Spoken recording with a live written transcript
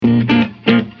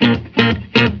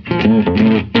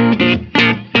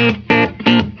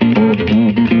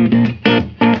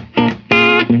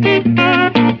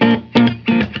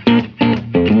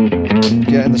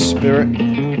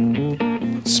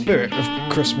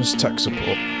Christmas tech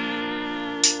support.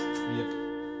 Yep.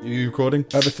 You recording?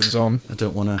 Everything's on. I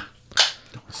don't want to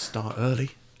start early.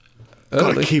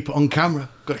 Early? Gotta keep it on camera.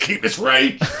 Gotta keep this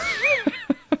right.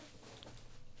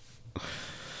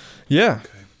 Yeah.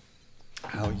 Okay.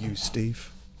 How are you,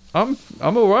 Steve? I'm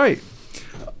all right.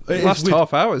 Last weird.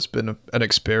 half hour's been an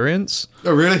experience.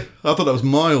 Oh, really? I thought that was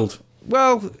mild.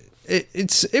 Well, it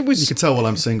You was can tell while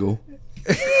I'm single.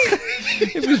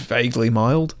 it was vaguely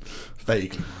mild.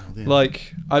 Vaguely mild, yeah.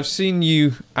 Like, I've seen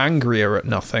you angrier at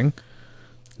nothing.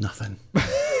 Nothing.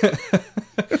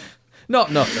 Not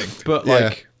nothing, but Yeah.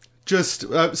 like, Just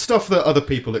stuff that other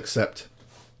people accept.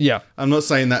 yeah. I'm not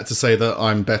saying that to say that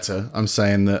I'm better. I'm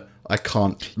saying that I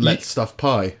can't let stuff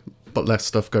let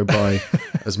stuff go by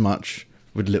as much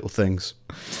with little things.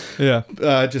 Yeah.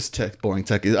 Just boring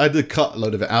tech. I did cut a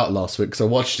load of it out last week because I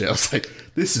watched it. I was like,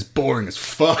 this is boring as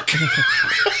fuck.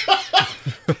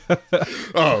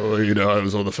 Oh, I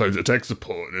was on the phone to tech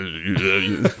support.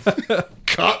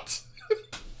 Cut.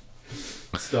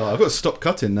 I've got to stop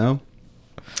cutting now.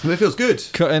 But it feels good.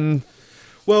 Cutting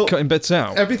bits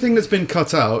out. Everything that's been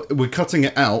cut out, we're cutting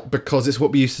it out because it's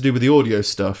what we used to do with the audio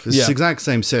stuff. It's the exact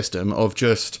same system of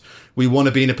just, we want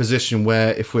to be in a position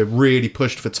where if we're really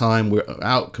pushed for time, we're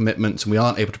out commitments and we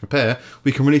aren't able to prepare,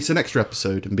 we can release an extra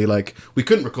episode and be like, we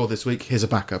couldn't record this week, here's a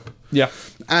backup. Yeah.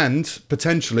 And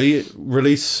potentially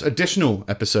release additional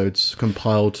episodes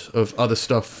compiled of other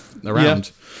stuff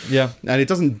around. Yeah. And it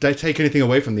doesn't take anything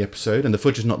away from the episode and the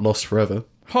footage is not lost forever.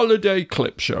 Holiday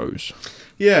clip shows.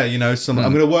 Yeah,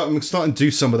 I'm starting to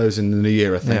do some of those in the new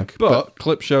year, I think. Yeah. But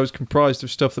clip shows comprised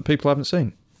of stuff that people haven't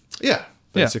seen. Yeah,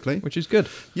 basically. Yeah, which is good.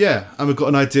 Yeah, and we've got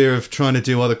an idea of trying to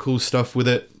do other cool stuff with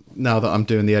it now that I'm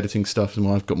doing the editing stuff and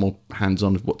I've got more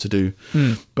hands-on with what to do.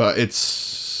 But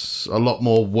it's a lot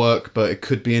more work, but it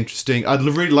could be interesting. I'd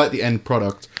really like the end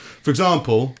product. For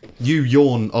example, you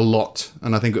yawn a lot,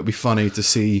 and I think it would be funny to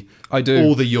see I do.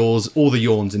 all the yawns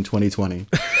in 2020,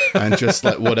 and just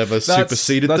like whatever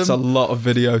superseded them. That's a lot of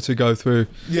video to go through.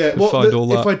 Yeah, to find all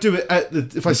that. if I do it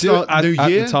if I Do start it at, New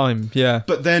at Year, the time, yeah.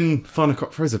 but then Final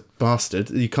Cut Pro's a bastard.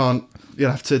 You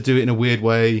have to do it in a weird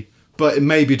way, but it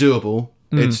may be doable.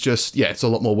 It's just, it's a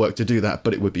lot more work to do that,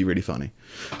 but it would be really funny.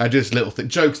 And just little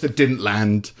jokes that didn't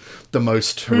land, the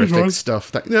most horrific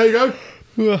stuff. There you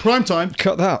go. Prime time.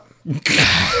 Cut that.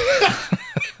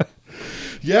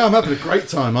 Yeah, I'm having a great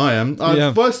time. I am.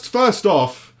 First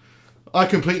off, I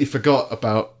completely forgot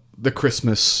about the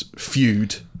Christmas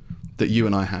feud that you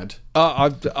and I had.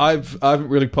 I haven't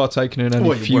really partaken in any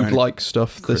Well, you're wearing feud-like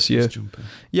stuff this year. Jumper.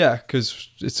 Yeah, because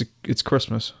it's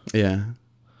Christmas, Yeah.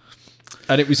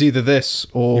 and it was either this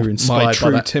or You were my inspired by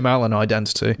true that. Tim Allen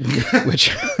identity,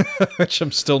 which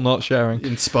I'm still not sharing.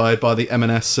 Inspired by the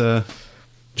M&S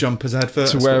jumpers advert.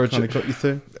 To That's wear what a kind of got you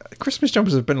through. Christmas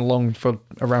jumpers have been around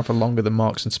for longer than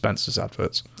Marks and Spencer's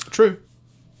adverts. True.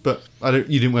 But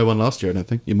you didn't wear one last year, I don't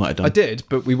think. You might have done. I did,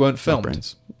 but we weren't filmed.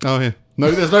 Brains. Oh, yeah.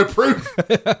 No, there's no proof.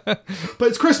 But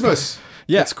it's Christmas.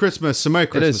 Yeah. It's Christmas. So Merry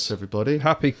Christmas, is. everybody.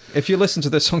 Happy if you listen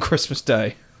to this on Christmas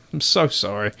Day. I'm so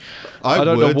sorry. I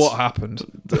don't would. know what happened.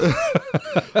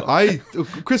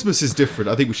 Christmas is different.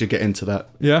 I think we should get into that.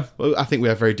 Yeah. Well, I think we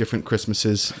have very different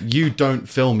Christmases. You don't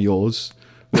film yours,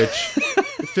 which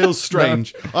feels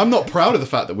strange. No. I'm not proud of the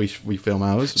fact that we film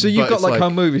ours. So you've got like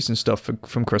home movies and stuff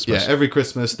from Christmas. Yeah, every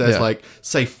Christmas there's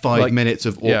say 5 minutes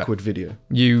of awkward video.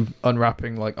 You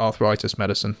unwrapping like arthritis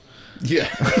medicine. Yeah.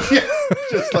 Yeah.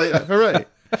 Just like hooray.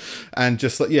 And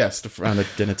just like stuff around a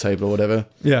dinner table or whatever.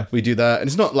 Yeah, we do that, and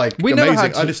it's not like we amazing. Never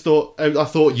had to, I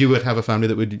thought you would have a family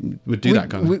that would do that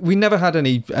kind of. We never had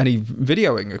any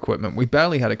videoing equipment. We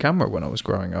barely had a camera when I was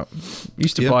growing up. We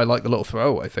used to buy like the little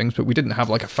throwaway things, but we didn't have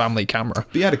like a family camera.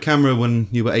 But you had a camera when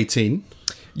you were 18.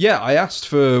 Yeah, I asked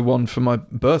for one for my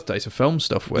birthday to film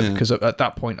stuff with because at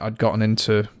that point I'd gotten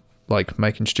into like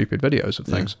making stupid videos of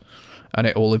things, and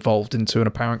it all evolved into an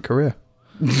apparent career.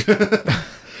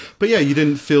 But yeah, you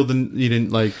didn't there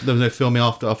was no filming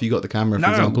after you got the camera, for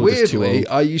example. Weirdly,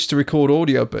 I used to record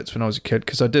audio bits when I was a kid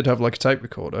because I did have like a tape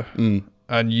recorder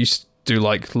and used to do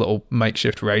like little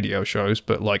makeshift radio shows,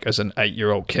 but like as an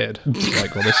 8-year-old kid.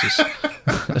 Like, well, this is...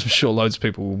 I'm sure loads of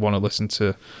people will want to listen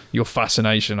to your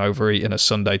fascination over eating a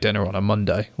Sunday dinner on a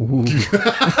Monday. What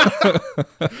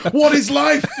is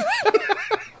life?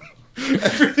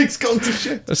 Everything's gone to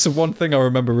shit. That's the one thing I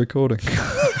remember recording.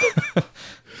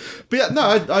 But yeah,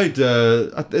 no,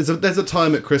 there's a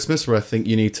time at Christmas where I think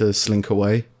you need to slink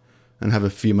away and have a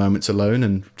few moments alone,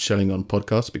 and shelling on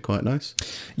podcasts would be quite nice.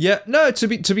 Yeah, no, to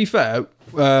be fair,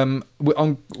 do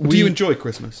you enjoy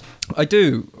Christmas? I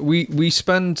do. We do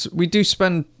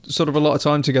spend sort of a lot of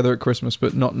time together at Christmas,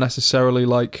 but not necessarily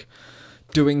like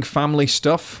doing family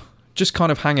stuff. just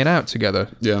kind of hanging out together.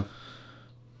 Yeah.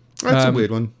 That's a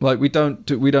weird one. Like we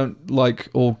don't like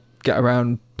all get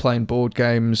around playing board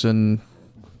games and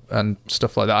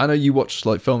stuff like that. I know you watch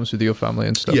like films with your family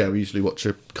and stuff. Yeah, we usually watch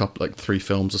a couple, like 3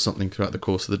 films or something throughout the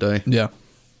course of the day. Yeah.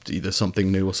 Either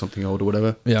something new or something old or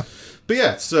whatever. Yeah. But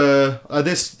yeah, it's,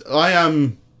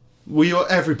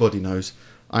 everybody knows,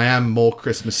 I am more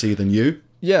Christmassy than you.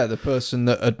 Yeah, the person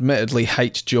that admittedly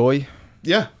hates joy.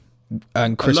 Yeah.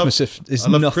 And Christmas is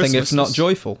nothing Christmas. if not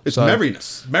joyful. It's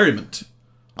merriment.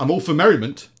 I'm all for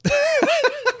merriment.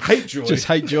 Hate joy. Just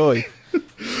hate joy.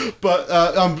 But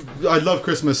I love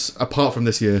Christmas apart from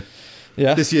this year.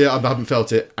 Yeah. This year I haven't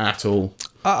felt it at all.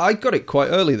 I got it quite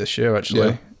early this year, actually.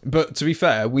 Yeah. But to be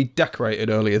fair, we decorated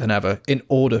earlier than ever in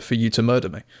order for you to murder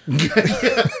me.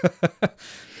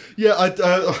 Yeah,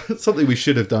 something we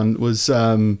should have done was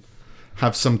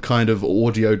have some kind of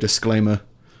audio disclaimer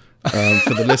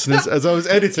for the listeners. As I was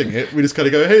editing it, we just kind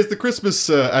of go, here's the Christmas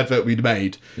advert we'd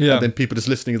made. Yeah. And then people just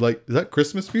listening is like, is that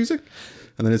Christmas music?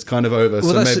 And then it's kind of over.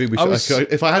 Well, so maybe we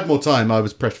should. If I had more time, I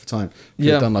was pressed for time. Could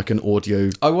have done like an audio.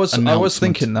 I was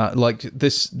thinking that like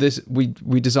this we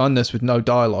designed this with no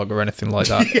dialogue or anything like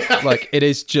that. Yeah. Like it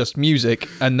is just music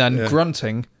and then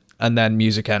grunting and then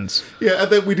music ends. Yeah,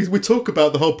 and then we talk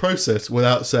about the whole process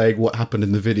without saying what happened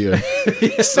in the video.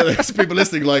 So there's people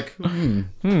listening like,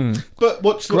 But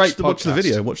watch the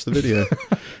video. Watch the video.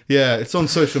 Yeah, it's on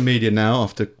social media now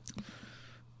after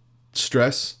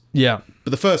stress. Yeah.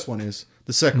 But the first one is.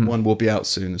 The second one will be out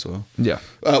soon as well. Yeah.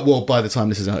 Well, by the time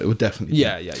this is out, it will definitely be.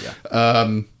 Yeah.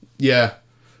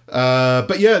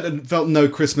 But yeah, it felt no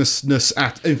Christmasness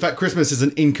at. In fact, Christmas is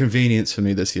an inconvenience for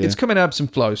me this year. It's coming ebbs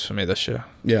and flows for me this year.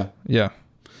 Yeah. Yeah.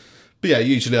 But yeah,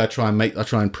 usually I try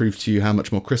and prove to you how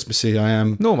much more Christmassy I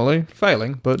am. Normally,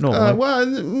 failing, but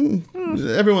normally.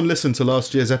 Everyone listened to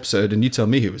last year's episode, and you tell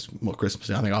me who was more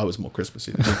Christmassy. I think I was more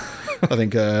Christmassy. I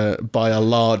think by a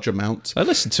large amount. I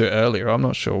listened to it earlier. I'm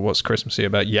not sure what's Christmassy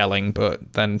about yelling,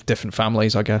 but then different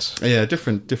families, I guess. Yeah,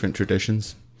 different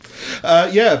traditions.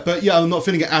 I'm not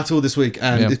feeling it at all this week,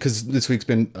 and because this week's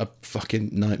been a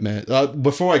fucking nightmare.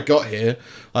 Before I got here,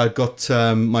 I got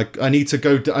I'm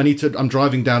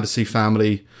driving down to see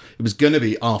family. It was gonna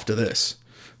be after this,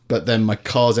 but then my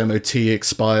car's MOT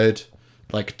expired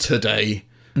like today,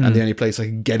 and the only place I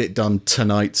can get it done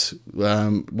tonight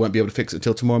won't be able to fix it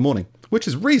until tomorrow morning, which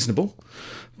is reasonable.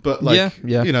 But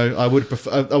you know, I would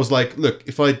prefer. I was like, look,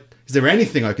 is there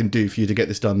anything I can do for you to get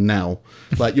this done now?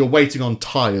 Like, you're waiting on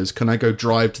tyres. Can I go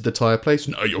drive to the tyre place?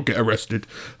 No, you'll get arrested.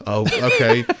 Oh,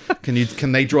 okay.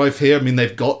 Can they drive here? I mean,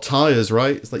 they've got tyres,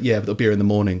 right? It's like, yeah, but they'll be here in the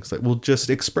morning. It's like, well, just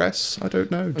express. I don't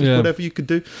know. Just whatever you could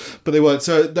do. But they weren't.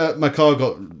 So my car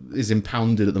is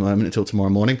impounded at the moment until tomorrow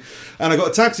morning. And I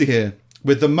got a taxi here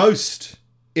with the most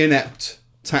inept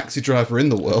taxi driver in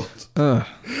the world.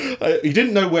 He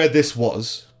didn't know where this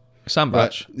was.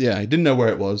 Sandbach. Yeah, he didn't know where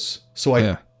it was. So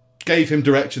I gave him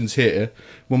directions here.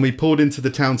 When we pulled into the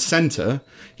town centre,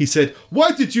 he said,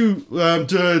 why did you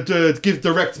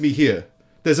direct me here?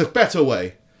 There's a better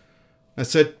way. I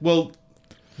said, well,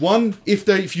 one,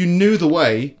 if you knew the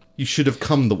way, you should have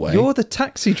come the way. You're the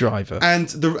taxi driver. And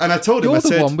I told him, You're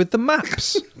the one with the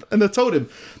maps. And I told him,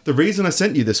 the reason I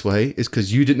sent you this way is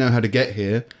because you didn't know how to get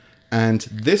here, and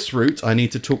this route I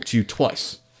need to talk to you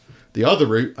twice. The other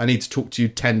route I need to talk to you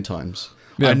 10 times.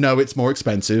 Yeah. I know it's more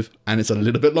expensive and it's a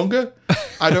little bit longer.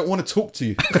 I don't want to talk to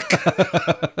you.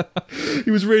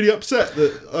 He was really upset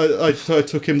that I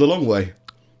took him the long way.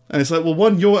 And it's like, well,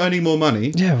 one, you're earning more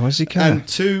money. Yeah, why does he care? And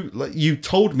two, like, you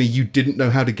told me you didn't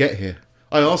know how to get here.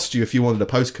 I asked you if you wanted a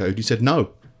postcode. You said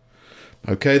no.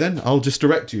 Okay, then I'll just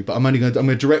direct you, but I'm going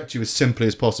to direct you as simply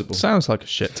as possible. Sounds like a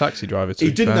shit taxi driver.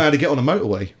 He didn't know how to get on a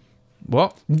motorway.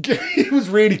 What? He was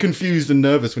really confused and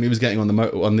nervous when he was getting on the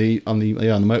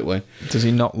motorway. Does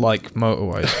he not like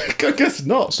motorways? I guess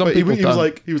not. Some people he was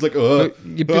like, you'd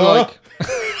be like,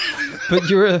 but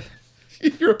you're a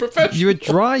professional. You're a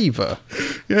driver.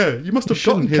 Yeah, you must have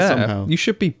gotten here somehow. You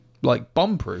should be like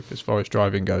bomb-proof as far as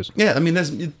driving goes. Yeah, I mean,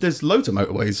 there's loads of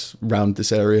motorways around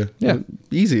this area. Yeah,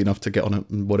 easy enough to get on it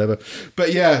and whatever.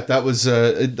 But yeah, that was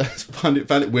I found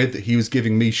it weird that he was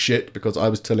giving me shit because I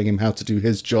was telling him how to do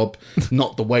his job,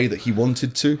 not the way that he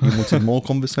wanted to. He wanted more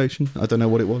conversation. I don't know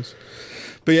what it was.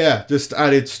 But yeah, just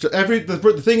added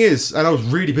the thing is, and I was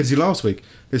really busy last week.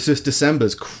 It's just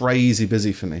December's crazy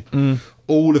busy for me.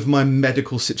 All of my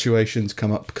medical situations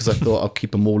come up because I thought I'll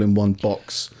keep them all in one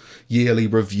box. yearly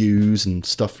reviews and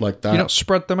stuff like that. You not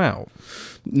spread them out?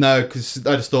 No, because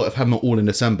I just thought if having them all in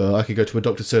December, I could go to a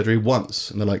doctor's surgery once.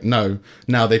 And they're like, no,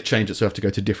 now they've changed it, so I have to go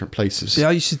to different places. See,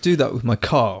 I used to do that with my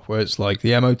car, where it's like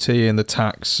the MOT and the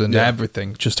tax and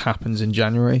everything just happens in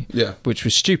January. Yeah. Which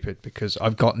was stupid because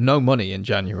I've got no money in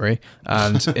January.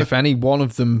 And if any one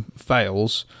of them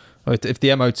fails, if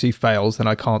the MOT fails, then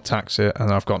I can't tax it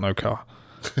and I've got no car.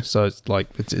 So it's like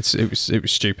it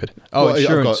was stupid. Oh, Well, I've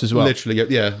insurance got as well. Literally,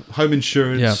 yeah. Home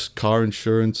insurance, car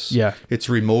insurance. Yeah. It's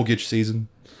remortgage season.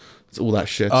 It's all that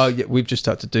shit. Oh, yeah, we've just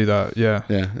had to do that. Yeah.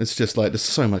 Yeah, it's just like there's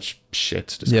so much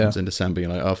shit just comes in December.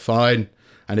 You're like, oh, fine.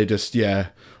 And it just,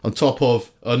 on top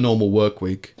of a normal work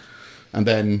week. And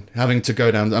then having to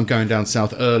go down, I'm going down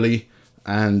south early.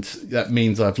 And that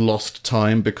means I've lost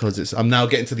time because I'm now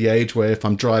getting to the age where if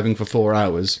I'm driving for 4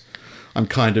 hours, I'm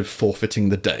kind of forfeiting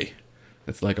the day.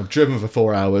 It's like I've driven for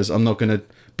 4 hours. I'm not going to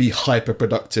be hyper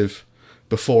productive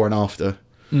before and after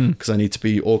because I need to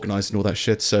be organised and all that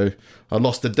shit. So I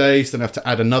lost a day, so then I have to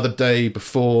add another day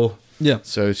before. Yeah.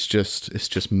 So it's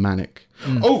just manic.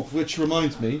 Oh, which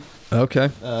reminds me.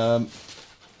 Okay. I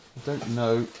don't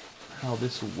know how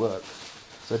this will work.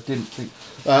 So I didn't think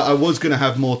I was going to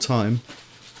have more time.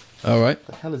 All right. What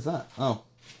the hell is that? Oh.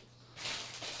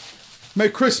 Merry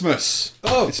Christmas.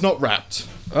 Oh. It's not wrapped.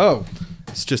 Oh.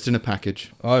 It's just in a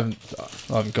package. I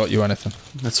haven't got you anything.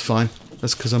 That's fine.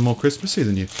 That's because I'm more Christmassy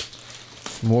than you.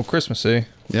 More Christmassy.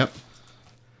 Yep.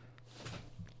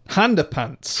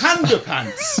 Handerpants.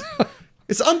 Handerpants.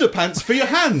 It's underpants for your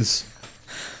hands.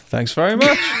 Thanks very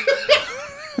much.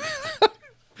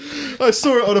 I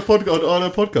saw it on a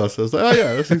podcast. I was like, oh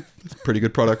yeah, that's a pretty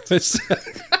good product.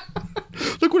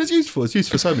 Look what it's used for. It's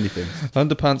used for so many things.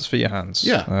 Underpants for your hands.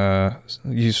 Yeah.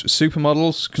 Use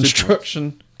supermodels,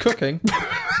 construction, cooking,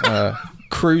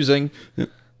 cruising,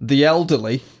 the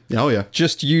elderly. Oh yeah.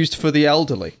 Just used for the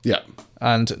elderly. Yeah.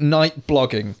 And night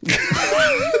blogging.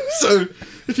 So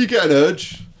if you get an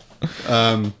urge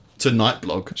to night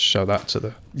blog, show that to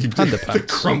the underpants. The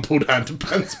crumpled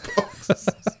underpants box.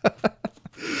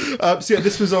 So yeah,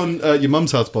 this was on your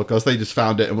mum's house podcast. They just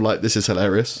found it and were like, "This is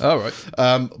hilarious." Oh right.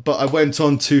 But I went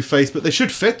on to Facebook. They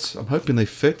should fit. I'm hoping they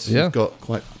fit. Yeah. You've got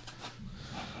quite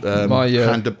my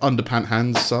underpant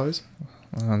hands size.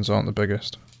 My hands aren't the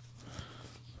biggest.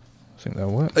 I think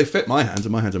they'll work. They fit my hands,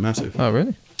 and my hands are massive. Oh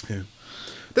really? Yeah.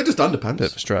 They're just underpants.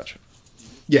 Bit of a stretch.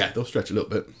 Yeah, they'll stretch a little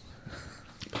bit.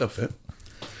 But they'll fit.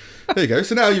 There you go.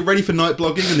 So now you're ready for night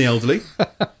blogging and the elderly.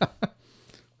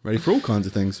 Ready for all kinds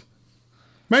of things.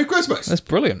 Merry Christmas! That's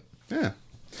brilliant. Yeah.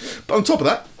 But on top of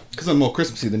that, because I'm more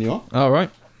Christmassy than you are, all right.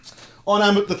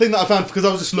 On the thing that I found, because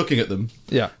I was just looking at them,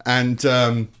 and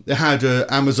they had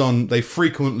Amazon. They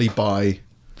frequently bought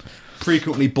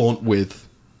with.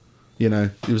 You know,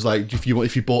 it was like if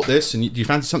you bought this and do you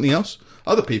fancy something else?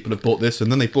 Other people have bought this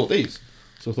and then they bought these.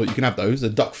 So I thought you can have those. They're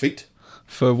duck feet.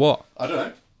 For what? I don't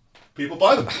know. People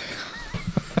buy them.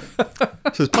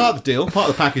 So it's part of the deal, part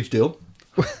of the package deal.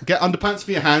 Get underpants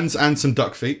for your hands and some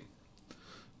duck feet.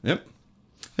 Yep.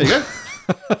 There you go.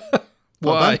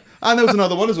 Why? And there was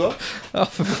another one as well. Oh,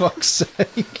 for fuck's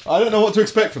sake. I don't know what to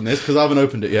expect from this because I haven't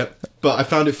opened it yet. But I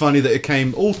found it funny that it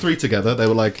came all three together. They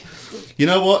were like, you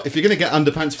know what? If you're going to get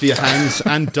underpants for your hands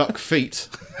and duck feet,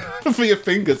 for your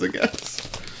fingers, I guess,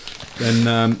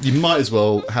 then you might as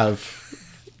well have...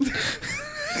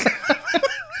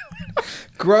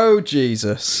 Grow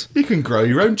Jesus. You can grow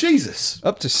your own Jesus.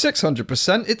 Up to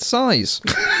 600% its size.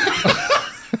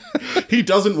 He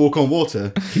doesn't walk on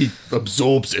water. He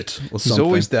absorbs it or something. He's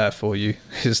always there for you.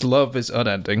 His love is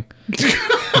unending.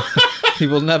 He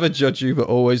will never judge you, but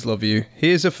always love you.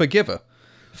 He is a forgiver.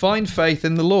 Find faith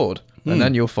in the Lord, and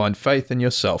then you'll find faith in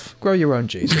yourself. Grow your own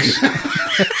Jesus.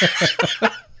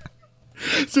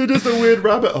 So just a weird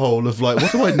rabbit hole of like,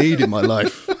 what do I need in my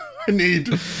life? I need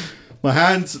my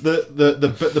hands.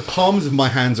 The palms of my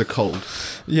hands are cold.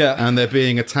 Yeah, and they're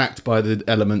being attacked by the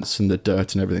elements and the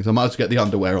dirt and everything. So I might as well get the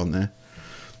underwear on there.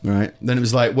 Right. Then it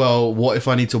was like, well, what if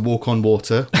I need to walk on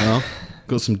water? Well,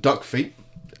 got some duck feet.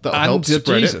 That'll help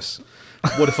spread Jesus. It.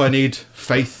 What if I need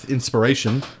faith,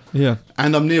 inspiration? Yeah.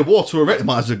 And I'm near water already.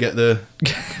 Might as well get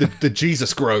the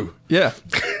Jesus grow. Yeah.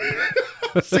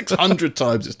 600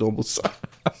 times its normal size.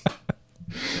 I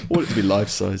want it to be life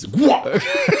size. What?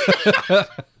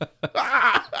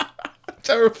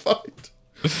 Terrified.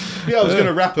 Yeah, I was going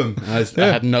to wrap them. I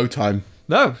had no time.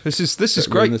 No, this is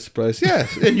great. Yeah,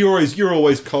 and you're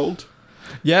always cold.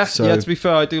 Yeah, so, yeah. To be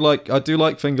fair, I do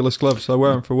like fingerless gloves. I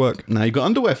wear them for work. Now you've got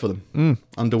underwear for them.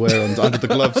 Underwear under the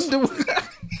gloves.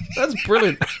 That's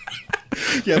brilliant.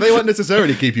 Yeah, they won't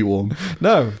necessarily keep you warm.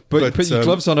 No, but put your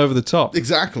gloves on over the top.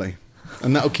 Exactly,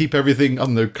 and that'll keep everything, I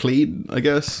don't know, clean, I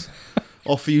guess.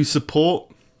 offer you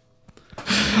support.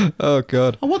 Oh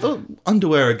god. Oh, what the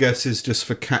underwear, I guess, is just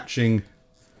for catching.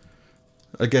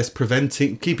 I guess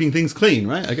keeping things clean,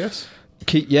 right? I guess.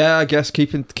 I guess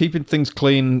keeping things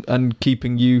clean and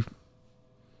keeping you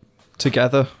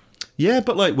together. Yeah,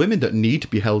 but like women don't need to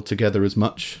be held together as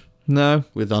much No,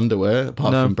 with underwear,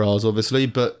 apart from bras, obviously.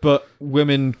 But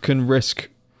women can risk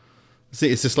see,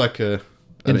 it's just like an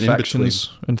infections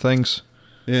and things.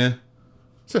 Yeah.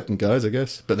 Second guys, I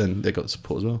guess. But then they got the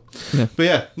support as well. Yeah. But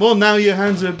yeah, well, now your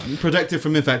hands are protected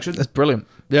from infection. That's brilliant.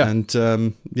 Yeah. And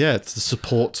it's the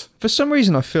support. For some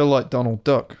reason, I feel like Donald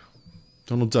Duck.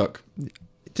 Donald Duck.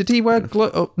 Did he wear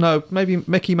gloves? Oh, no, maybe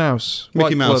Mickey Mouse.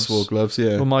 Mickey Mouse wore gloves,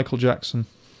 yeah. Or Michael Jackson.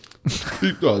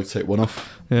 Well, I'll take one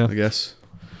off, Yeah. I guess.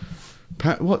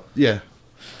 What? Yeah.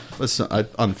 That's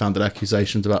unfounded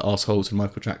accusations about arseholes in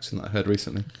Michael Jackson that I heard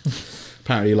recently.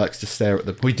 Apparently he likes to stare at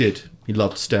them. Well, he did. He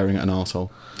loved staring at an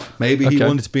arsehole. Maybe he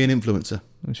wanted to be an influencer.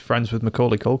 He's friends with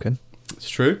Macaulay Culkin. It's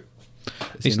true.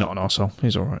 He's not an arsehole.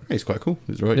 He's all right. He's quite cool.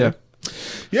 He's all right. Yeah.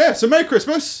 Yeah, so Merry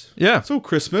Christmas. Yeah. It's all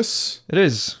Christmas. It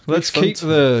is. Let's keep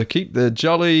the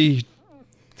jolly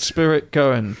spirit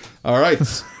going. All right.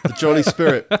 The jolly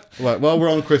spirit. Right, well,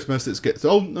 we're on Christmas. Let's get...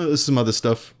 Oh, no, there's some other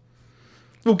stuff.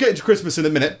 We'll get into Christmas in a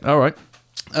minute. All right.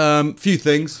 Few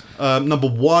things. Number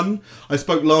one, I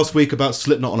spoke last week about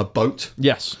Slipknot on a boat.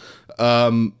 Yes.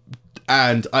 And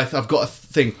I've got to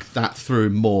think that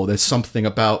through more. There's something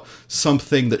about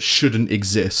something that shouldn't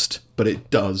exist, but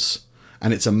it does.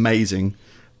 And it's amazing,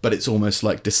 but it's almost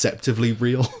like deceptively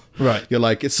real. Right. You're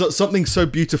like, it's something so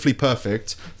beautifully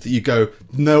perfect that you go,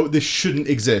 no, this shouldn't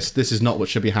exist. This is not what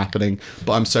should be happening,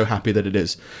 but I'm so happy that it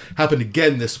is. Happened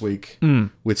again this week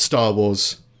with Star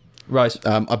Wars. Right.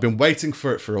 I've been waiting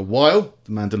for it for a while,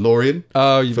 The Mandalorian,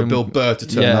 for Bill Burr to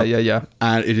turn up. Yeah.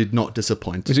 And it did not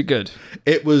disappoint. Was it good?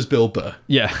 It was Bill Burr.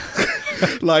 Yeah.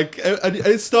 Like, and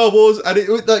it's Star Wars, and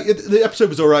the episode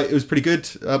was all right. It was pretty good.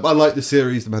 I like the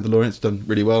series, The Mandalorian. It's done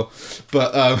really well.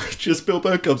 But just Bill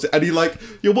Burr comes in,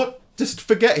 and just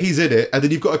forget he's in it, and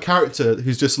then you've got a character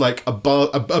who's just like a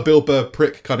Bill Burr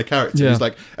prick kind of character. Yeah. He's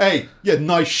like, hey, yeah,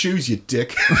 nice shoes, you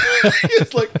dick.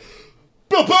 It's like,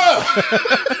 Bill Burr!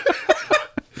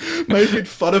 Making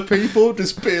fun of people,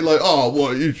 just being like, oh,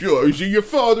 what, is he your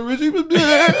father, is he?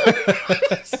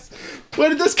 Where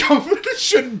did this come from? It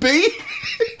shouldn't be.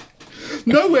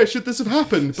 Nowhere should this have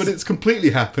happened, but it's completely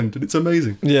happened, and it's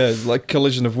amazing. Yeah, it's like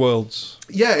collision of worlds.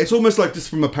 Yeah, it's almost like just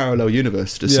from a parallel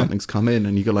universe, just something's come in,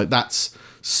 and you go like, that's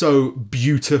so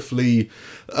beautifully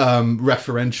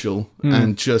referential,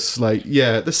 and just like,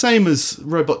 yeah, the same as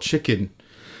Robot Chicken.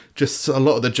 Just a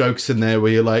lot of the jokes in there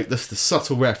where you're like, the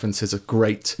subtle references are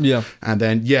great. Yeah. And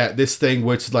then, this thing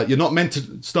where it's like, you're not meant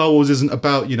to... Star Wars isn't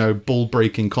about,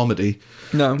 ball-breaking comedy.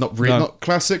 No. Not really, not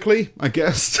classically, I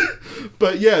guess.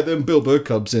 But then Bill Burr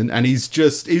comes in, and he's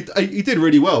just... He did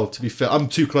really well, to be fair. I'm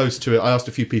too close to it. I asked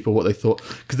a few people what they thought.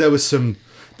 Because there was some...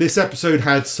 This episode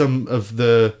had some of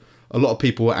the... A lot of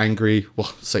people were angry.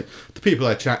 Well, say, the people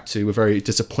I chat to were very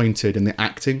disappointed in the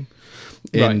acting.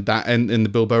 In the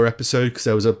Bill Burr episode, because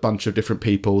there was a bunch of different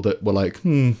people that were like,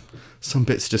 some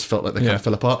bits just felt like they kind of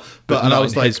fell apart. But and I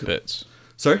was in like, his bits.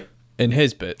 Sorry? In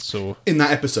his bits, or in that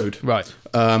episode, right?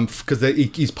 Because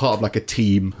he's part of like a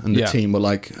team, and the team were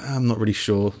like, I'm not really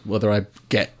sure whether I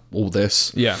get all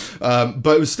this. Yeah.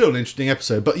 But it was still an interesting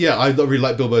episode. But I really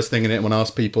liked Bill Burr's thing in it. When I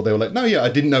asked people, they were like, no, I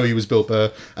didn't know he was Bill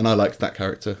Burr, and I liked that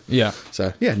character. Yeah.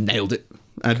 So nailed it.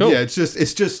 And cool. I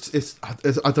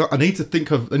need to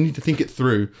think it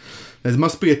through. There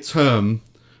must be a term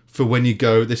for when you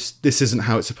go, this isn't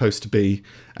how it's supposed to be,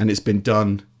 and it's been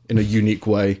done in a unique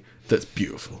way that's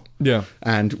beautiful. Yeah.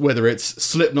 And whether it's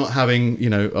Slipknot having,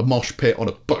 a mosh pit on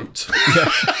a boat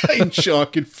in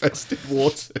shark-infested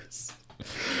waters,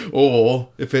 or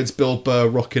if it's Bill Burr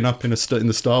rocking up in the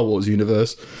Star Wars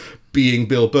universe, being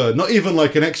Bill Burr, not even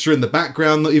like an extra in the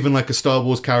background, not even like a Star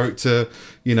Wars character,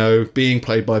 being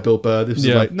played by Bill Burr. This was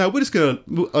like, no, we're just gonna,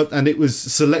 and it was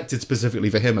selected specifically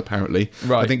for him. Apparently,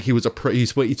 right? I think he was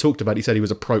what he talked about. He said he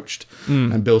was approached,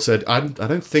 and Bill said, I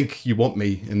don't think you want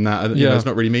me in that. It's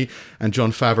not really me. And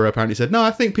Jon Favreau apparently said, no,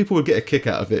 I think people would get a kick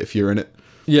out of it if you're in it.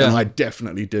 Yeah, and I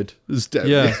definitely did.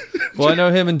 Yeah. Well, I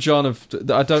know him and John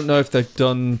I don't know if they've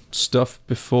done stuff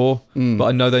before, but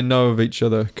I know they know of each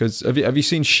other. Because have you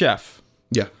seen Chef?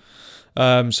 Yeah.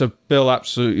 So Bill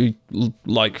absolutely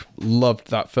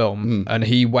loved that film, and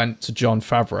he went to Jon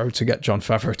Favreau to get Jon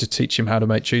Favreau to teach him how to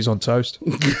make cheese on toast,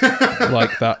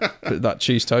 like that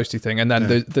cheese toasty thing. And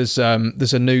then there's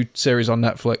a new series on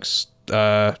Netflix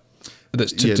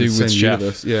that's to do with Chef,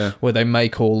 universe, where they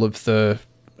make all of the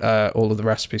all of the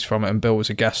recipes from it, and Bill was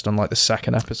a guest on like the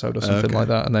second episode or something like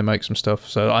that, and they make some stuff.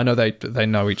 So I know they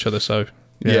know each other. So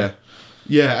yeah,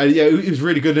 it was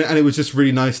really good, and it was just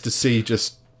really nice to see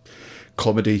just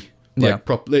comedy,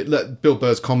 Bill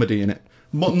Burr's comedy in it.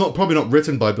 Probably not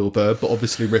written by Bill Burr, but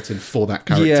obviously written for that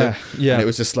character. Yeah. And it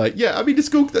was just like, I mean, it's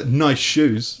cool. Nice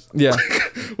shoes. Yeah.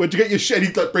 Where'd you get your shoes? And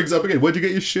he like, brings up again. Where'd you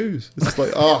get your shoes? It's just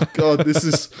like, oh god,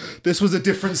 this was a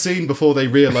different scene before they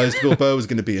realised Bill Burr was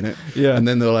going to be in it. Yeah. And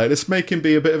then they're like, let's make him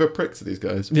be a bit of a prick to these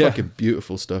guys. Fucking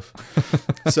beautiful stuff.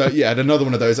 So and another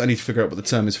one of those. I need to figure out what the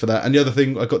term is for that. And the other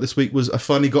thing I got this week was I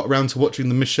finally got around to watching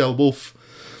the Michelle Wolf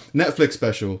Netflix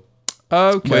special.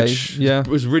 Okay. Which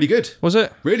was really good. Was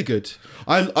it? Really good.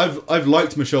 I've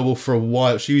liked Michelle Wolf for a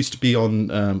while. She used to be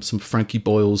on some Frankie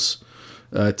Boyle's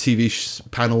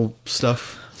TV panel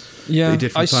stuff. Yeah, they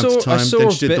did from time to time. I saw then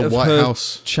a she did bit the of White her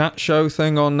House chat show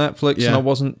thing on Netflix, and I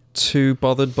wasn't too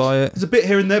bothered by it. There's a bit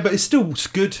here and there, but it's still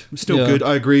good. It's still good.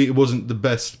 I agree. It wasn't the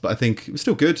best, but I think it was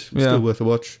still good. It was still worth a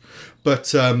watch.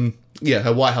 But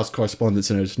her White House correspondence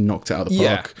in it just knocked it out of the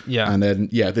park. Yeah. And then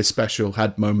this special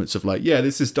had moments of like,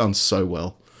 this is done so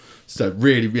well. So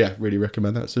really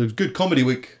recommend that. So it was a good comedy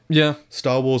week. Yeah.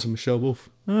 Star Wars and Michelle Wolf.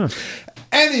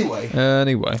 Anyway,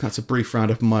 that's a brief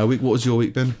roundup of my week. What was your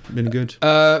week been good?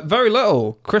 Very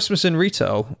little. Christmas in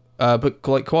retail, but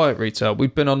like quiet retail.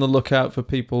 We've been on the lookout for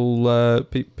people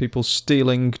people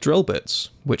stealing drill bits,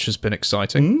 which has been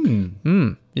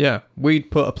exciting. Yeah,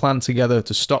 we'd put a plan together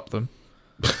to stop them.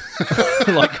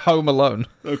 Like Home Alone.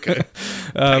 Okay.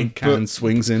 Paint can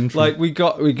swings in. Like we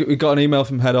got an email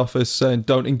from head office saying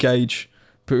don't engage,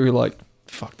 but we were like,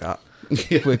 fuck that.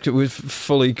 We're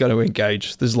fully going to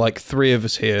engage. There's like 3 of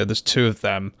us here. There's 2 of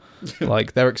them.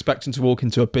 Like they're expecting to walk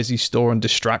into a busy store and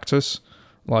distract us.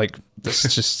 Like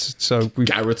that's just so we.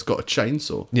 Garrett's got a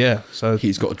chainsaw. Yeah, so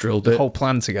he's got a drill bit. The whole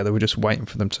plan together. We're just waiting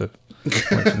for them to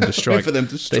strike.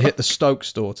 They hit the Stoke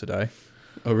store today.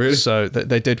 Oh really? So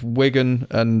they did Wigan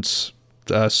and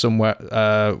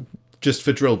somewhere. Just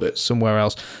for drill bits. Somewhere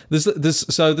else.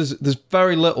 There's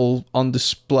very little on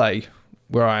display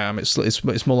where I am.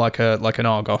 It's more like an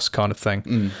Argos kind of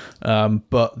thing.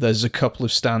 But there's a couple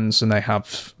of stands and they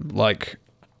have like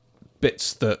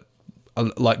bits that are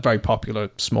like very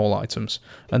popular small items,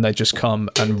 and they just come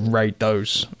and raid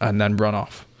those and then run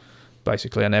off,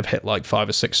 basically. And they've hit like 5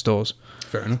 or 6 stores.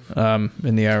 Fair enough.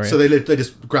 In the area. So they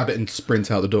just grab it and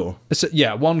sprint out the door.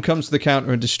 One comes to the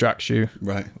counter and distracts you.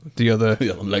 Right. The other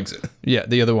one legs it. Yeah,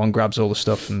 the other one grabs all the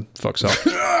stuff and fucks off.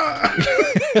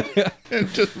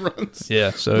 And just runs.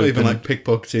 Yeah, so not even like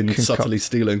pickpocketing, subtly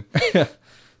stealing.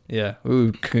 Yeah,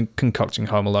 concocting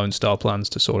Home Alone style plans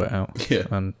to sort it out. Yeah.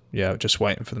 And just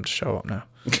waiting for them to show up now.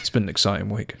 It's been an exciting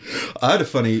week. I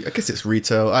guess it's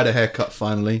retail. I had a haircut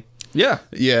finally. Yeah.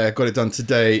 Yeah, got it done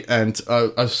today, and I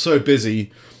was so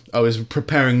busy, I was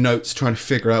preparing notes trying to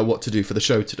figure out what to do for the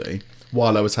show today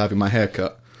while I was having my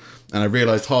haircut, and I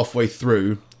realised halfway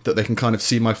through that they can kind of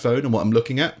see my phone and what I'm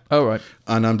looking at. Oh, right.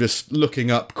 And I'm just looking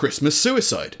up Christmas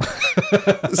suicide.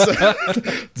 Is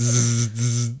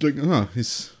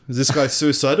this guy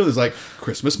suicidal? It's like,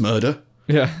 Christmas murder.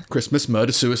 Yeah. Christmas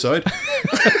murder suicide.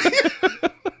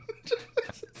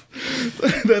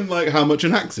 Then, like, how much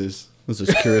an axe is. I was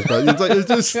just curious about it.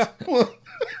 It's like, what?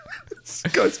 This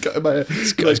guy's got my hair.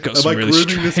 This guy's got some really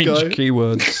strange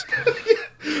keywords.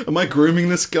 Am I grooming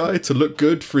this guy to look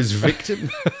good for his victim?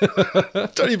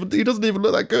 He doesn't even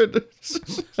look that good.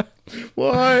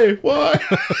 Why?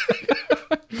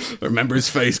 Remember his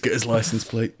face, get his license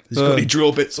plate. He's got any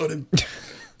drill bits on him.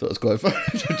 That was quite fun.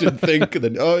 I didn't think. And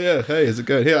then, hey, is it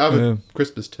good? Here, I have a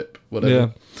Christmas tip. Whatever. Yeah.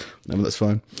 No, that's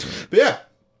fine. But yeah,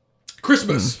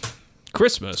 Christmas.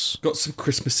 Got some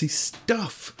Christmassy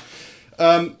stuff.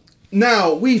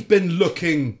 Now, we've been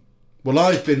looking... Well,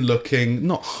 I've been looking,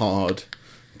 not hard,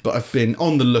 but I've been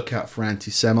on the lookout for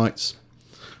anti-Semites.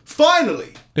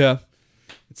 Finally! Yeah.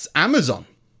 It's Amazon.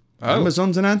 Oh.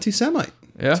 Amazon's an anti-Semite,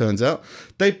 turns out.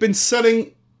 They've been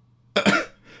selling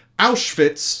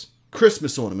Auschwitz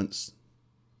Christmas ornaments.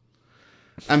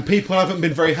 And people haven't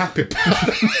been very happy about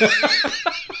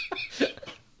it.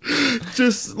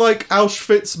 Just like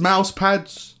Auschwitz mouse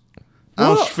pads.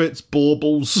 What? Auschwitz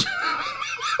baubles.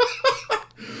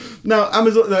 Now,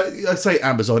 Amazon, I say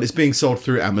Amazon, it's being sold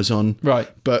through Amazon. Right.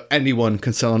 But anyone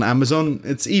can sell on Amazon.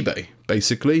 It's eBay,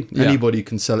 basically. Yeah. Anybody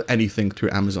can sell anything through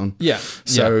Amazon. Yeah.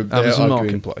 So Amazon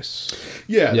Marketplace.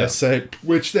 Yeah, let's say,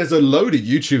 which there's a load of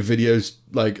YouTube videos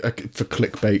like for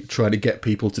clickbait trying to get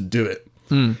people to do it.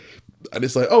 And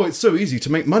it's like, it's so easy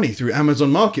to make money through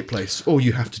Amazon Marketplace. All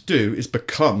you have to do is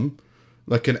become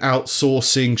like an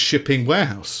outsourcing shipping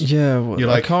warehouse. Yeah, well, You're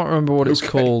I like, can't remember what it's okay.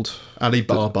 called.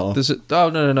 Alibaba. There's a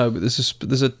no, but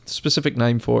there's a specific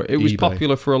name for it. It was eBay.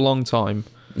 popular for a long time.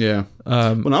 Yeah.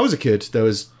 When I was a kid, there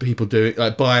was people doing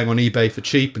like buying on eBay for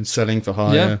cheap and selling for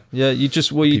higher. Yeah. You just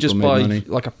People made buy money.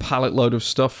 like a pallet load of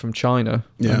stuff from China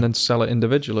Yeah. and then sell it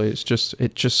individually.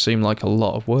 It just seemed like a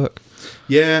lot of work.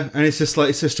 Yeah, and it's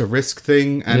just a risk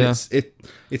thing, and Yeah.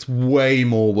 it's way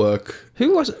more work.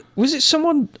 Who was it? Was it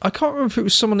someone? I can't remember if it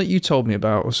was someone that you told me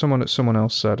about or someone that someone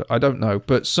else said. I don't know,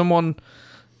 but someone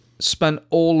spent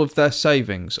all of their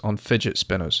savings on fidget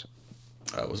spinners.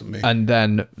 That wasn't me. And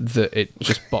then it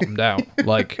just bottomed out.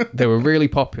 Like, they were really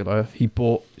popular. He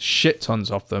bought shit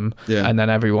tons of them, Yeah. and then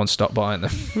everyone stopped buying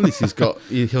them. At least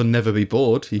he'll never be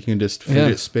bored. He can just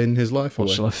fidget spin his life What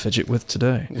away. shall I fidget with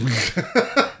today?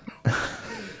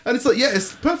 And it's like, yeah,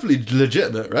 it's perfectly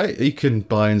legitimate, right? You can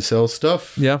buy and sell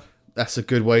stuff. Yeah. That's a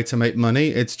good way to make money.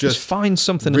 It's Just just find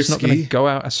something that's not going risky. to go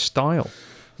out of style.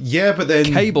 yeah, but then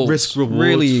Cables, risk reward.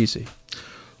 really easy.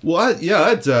 Well,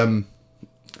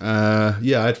 I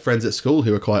had friends at school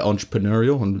who were quite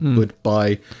entrepreneurial and would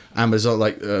buy Amazon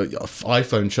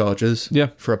iPhone chargers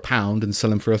for £1 and sell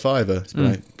them for £5. It's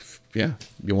like, yeah,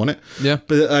 you want it? Yeah.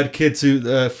 But I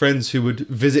had friends who would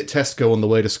visit Tesco on the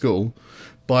way to school,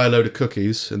 buy a load of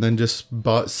cookies, and then just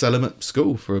sell them at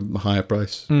school for a higher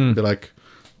price. Be like,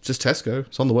 it's just Tesco.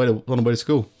 It's on the way to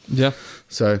school. Yeah.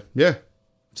 So yeah.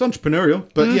 It's entrepreneurial,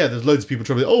 but yeah, there's loads of people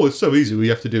trying to be, it's so easy, all you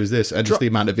have to do is this, and just the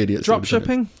amount of idiots. Drop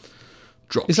shipping?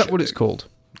 Is that what it's called?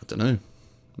 I don't know.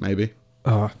 Maybe.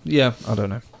 Yeah, I don't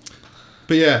know.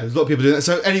 But yeah, there's a lot of people doing that.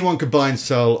 So anyone could buy and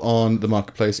sell on the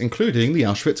marketplace, including the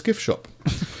Auschwitz gift shop.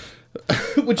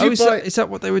 Would you buy... Is that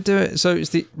what they were doing? So it's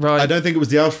the... Right. I don't think it was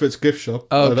the Auschwitz gift shop.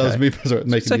 Oh, that was me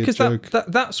making a joke.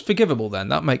 That's forgivable then.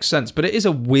 That makes sense. But it is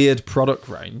a weird product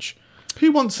range.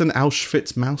 Who wants an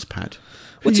Auschwitz mouse pad?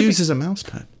 Who uses a mouse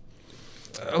pad?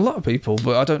 A lot of people,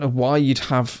 but I don't know why you'd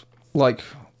have like.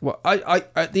 Well, I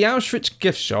at the Auschwitz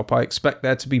gift shop, I expect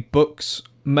there to be books,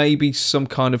 maybe some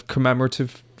kind of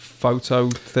commemorative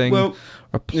photo thing,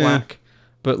 a plaque,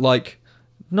 but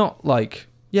not like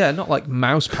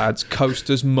mouse pads,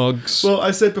 coasters, mugs. Well, I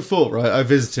said before, right? I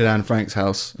visited Anne Frank's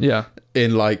house. Yeah.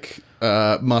 In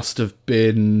must have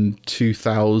been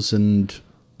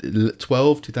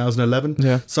 2012,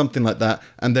 2011, something like that.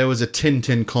 And there was a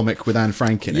Tintin comic with Anne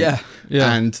Frank in it. Yeah.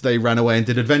 And they ran away and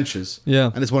did adventures.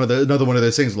 Yeah. And it's another one of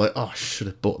those things like, I should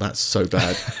have bought that so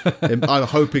bad. I'm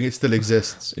hoping it still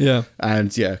exists. Yeah.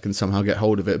 And can somehow get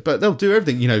hold of it. But they'll do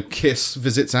everything. Kiss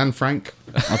visits Anne Frank.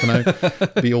 I don't know.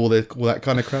 Be all that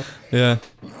kind of crap. Yeah.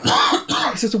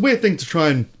 So it's a weird thing to try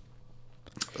and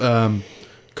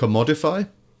commodify.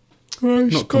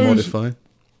 Not commodify.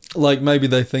 Like maybe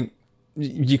they think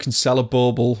you can sell a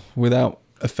bauble without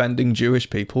offending Jewish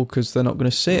people because they're not going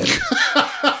to see it.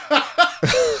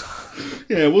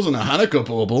 Yeah, it wasn't a Hanukkah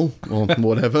bauble or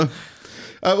whatever.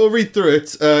 We'll read through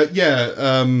it.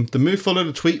 The move followed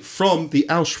a tweet from the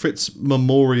Auschwitz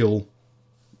Memorial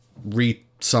calling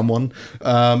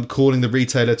the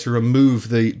retailer to remove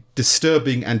the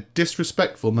disturbing and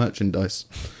disrespectful merchandise.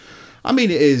 I mean,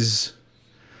 it is...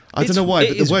 I don't know why,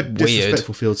 but the word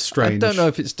disrespectful feels strange. I don't know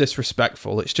if it's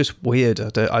disrespectful. It's just weird.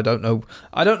 I don't know.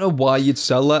 I don't know why you'd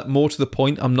sell that. More to the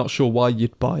point, I'm not sure why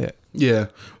you'd buy it. Yeah.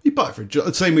 You buy it for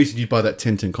the same reason you'd buy that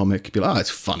Tintin comic. You'd be like, it's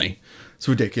funny. It's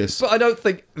ridiculous. But I don't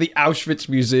think the Auschwitz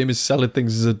Museum is selling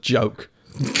things as a joke.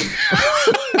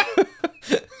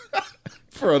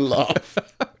 For a laugh.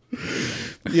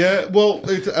 Yeah, well,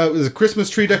 it was Christmas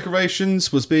tree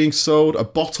decorations was being sold, a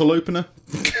bottle opener,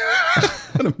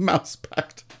 and a mouse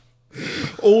pad.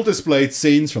 All displayed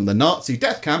scenes from the Nazi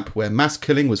death camp where mass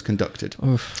killing was conducted.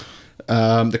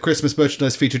 The Christmas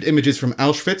merchandise featured images from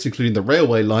Auschwitz, including the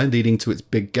railway line leading to its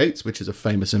big gates, which is a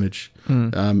famous image,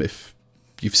 if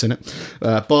you've seen it.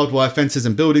 Barbed wire fences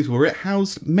and buildings where it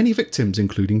housed many victims,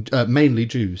 including mainly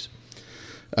Jews.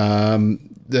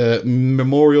 The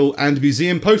memorial and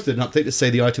museum posted an update to say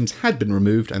the items had been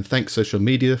removed and thanked social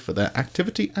media for their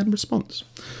activity and response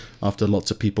after lots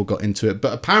of people got into it.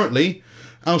 But apparently,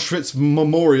 Auschwitz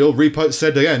Memorial repost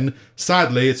said again,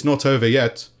 sadly, it's not over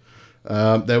yet.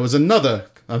 There was another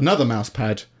mouse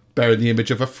pad bearing the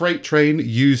image of a freight train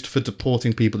used for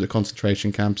deporting people to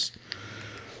concentration camps.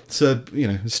 So,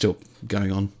 it's still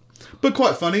going on. But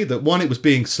quite funny that, one, it was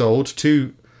being sold,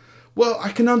 two, well,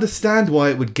 I can understand why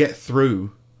it would get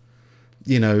through,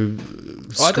 screening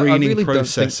I really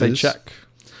processes. Don't think they check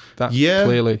that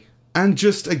clearly. And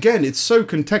just, again, it's so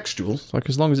contextual. Like,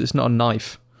 as long as it's not a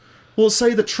knife. Well,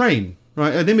 say the train,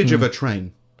 right? An image of a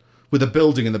train. with a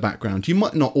building in the background, you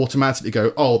might not automatically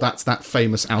go, "Oh, that's that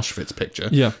famous Auschwitz picture."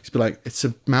 Yeah. You'd be like, "It's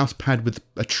a mouse pad with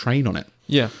a train on it."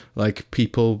 Yeah. Like,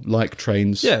 people like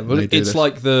trains. Yeah, well, when they do it's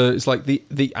this. like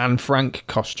the Anne Frank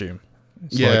costume.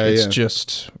 It's it's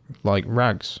just like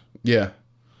rags. Yeah.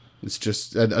 It's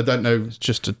just, I don't know. It's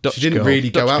just a Dutch She didn't girl, really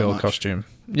go Dutch out girl much. costume.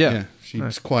 Yeah. Yeah. She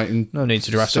was quite No need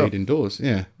to dress stayed up. indoors.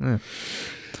 Yeah.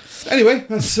 Anyway,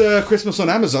 that's Christmas on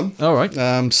Amazon. All right.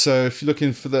 So if you're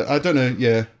looking for the, I don't know.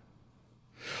 Yeah.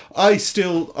 I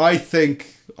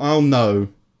think I'll know.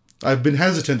 I've been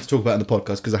hesitant to talk about it in the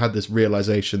podcast because I had this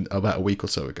realization about a week or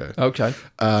so ago. Okay.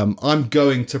 I'm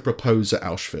going to propose at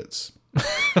Auschwitz.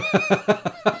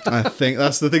 I think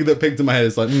that's the thing that picked in my head.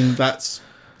 Is like, that's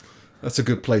a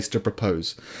good place to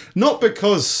propose. Not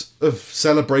because of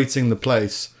celebrating the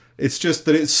place. It's just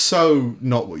that it's so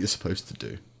not what you're supposed to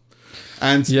do.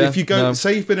 And if you go,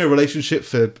 say you've been in a relationship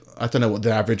for, I don't know what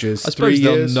the average is, I 3 suppose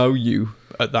years. they'll know you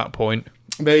at that point.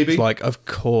 Maybe. It's like, of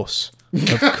course,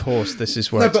 this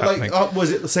is where No, it's but happening. like,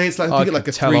 was it? Say it's like, I I think could like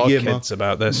a tell our 3-year mark. kids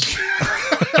about this.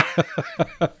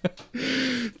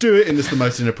 Do it in just the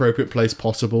most inappropriate place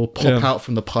possible. Pop out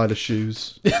from the pile of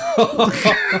shoes.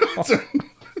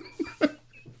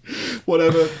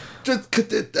 Whatever. Just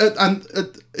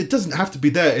it doesn't have to be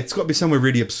there. It's got to be somewhere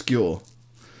really obscure.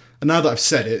 And now that I've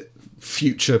said it,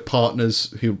 future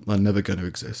partners who are never going to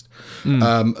exist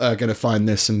are going to find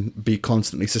this and be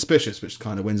constantly suspicious, which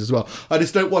kind of wins as well. I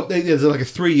just don't want. There's like a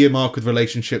 3-year mark with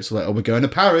relationships. Like, oh, we're going to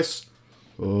Paris.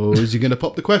 Oh, is he going to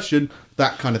pop the question?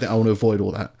 That kind of thing. I want to avoid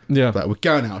all that. Yeah. But we're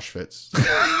going to Auschwitz.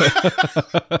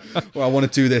 Well, I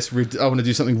want to do this. I want to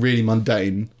do something really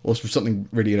mundane or something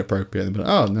really inappropriate. And be like,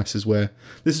 oh, and this is where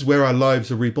our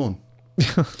lives are reborn.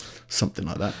 Something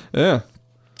like that. Yeah.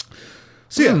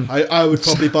 So yeah, I would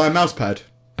probably buy a mouse pad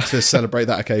to celebrate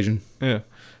that occasion. Yeah.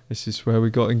 This is where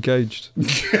we got engaged.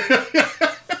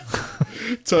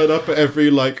 Turn up at every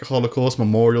like Holocaust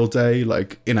Memorial Day,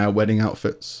 like in our wedding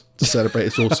outfits to celebrate.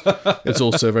 It's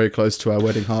also very close to our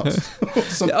wedding hearts.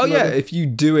 Oh yeah, if you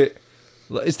do it,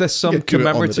 is there some do it on the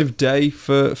commemorative day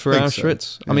for so,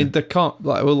 Auschwitz? I mean, there can't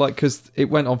because it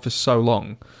went on for so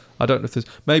long. I don't know if there's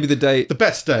maybe the day the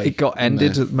best day it got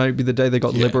ended, maybe the day they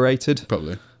got liberated.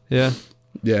 probably. Yeah.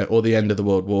 Yeah, or the end of the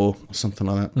World War, or something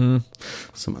like that.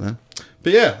 Something like that.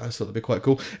 But yeah, I thought that'd be quite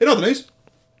cool. In other news,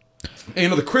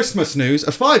 in other Christmas news,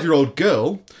 a 5-year-old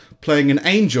girl playing an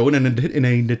angel in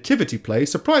a nativity play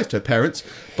surprised her parents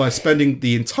by spending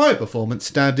the entire performance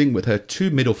standing with her 2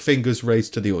 middle fingers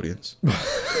raised to the audience.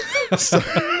 So,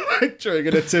 like, during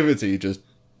a nativity, just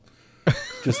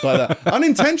like that.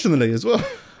 Unintentionally as well.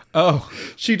 Oh.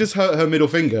 She just hurt her middle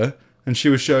finger, and she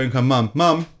was showing her mum,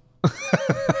 "Mum,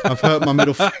 I've hurt my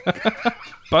middle finger."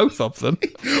 Both of them.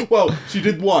 Well, she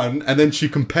did one, and then she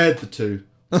compared the two.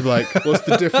 So like, what's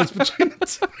the difference between the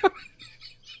two?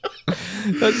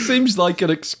 That seems like an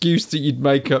excuse that you'd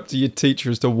make up to your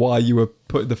teacher as to why you were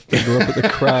putting the finger up at the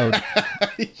crowd.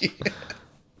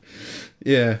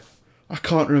 Yeah. I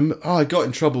can't remember. Oh, I got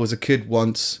in trouble as a kid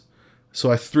once.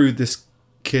 So I threw this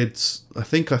kid's... I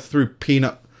think I threw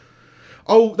peanut...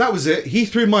 Oh, that was it. He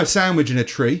threw my sandwich in a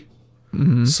tree.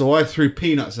 Mm-hmm. So I threw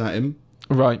peanuts at him.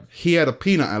 Right. He had a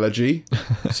peanut allergy.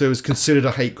 So it was considered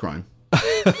a hate crime.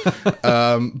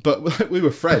 But we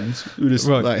were friends. We were just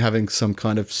like having some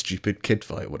kind of stupid kid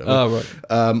fight or whatever. Oh,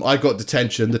 right. I got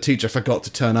detention. The teacher forgot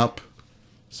to turn up.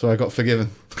 So I got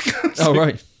forgiven. Oh,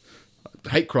 right.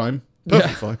 Hate crime.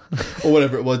 Perfectly fine. Or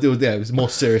whatever it was. It was more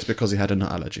serious because he had a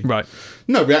nut allergy. Right.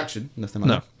 No reaction. Nothing like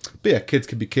No. that. But yeah, kids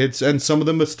can be kids. And some of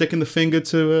them are sticking the finger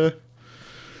to...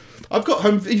 I've got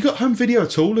home... You got home video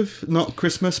at all? If not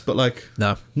Christmas, but like...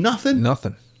 No. Nothing?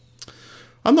 Nothing.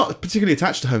 I'm not particularly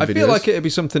attached to home videos. I feel like it'd be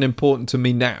something important to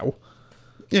me now.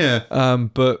 Yeah.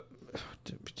 But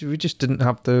we just didn't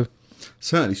have the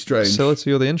Certainly strange.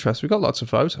 facility or the interest. We got lots of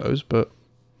photos, but...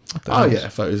 Oh, yeah,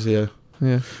 photos, yeah.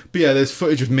 Yeah. But yeah, there's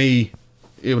footage of me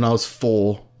when I was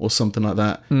 4 or something like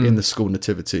that in the school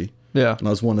nativity. Yeah. And I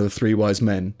was one of the 3 wise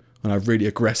men, and I really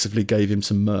aggressively gave him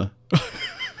some myrrh.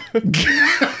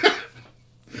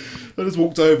 I just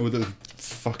walked over with it,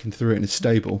 fucking threw it in his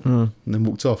stable, and then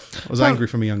walked off. I was angry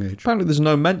from a young age. Apparently there's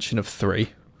no mention of 3.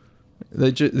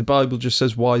 The Bible just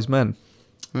says wise men.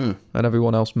 And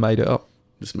everyone else made it up.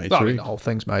 Just made 3. I mean, the whole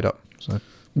thing's made up. So.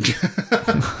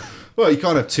 Well, you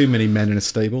can't have too many men in a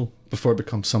stable before it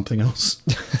becomes something else.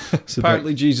 So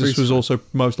Apparently Jesus was also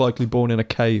most likely born in a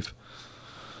cave.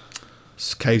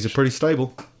 Caves are pretty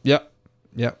stable. Yeah.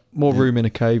 Yeah. More room in a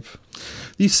cave.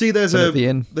 You see, there's at the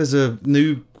inn. a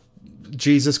new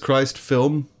Jesus Christ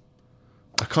film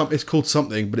I can't. It's called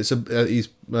something, but it's he's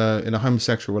in a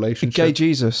homosexual relationship. Gay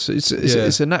Jesus. It's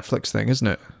a Netflix thing, isn't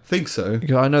it? I think so.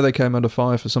 I know they came under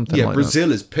fire for something like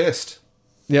Brazil is pissed.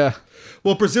 that. Yeah.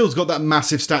 Well, Brazil's got that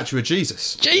massive statue of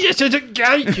Jesus. Jesus isn't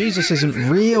gay. Jesus isn't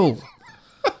real.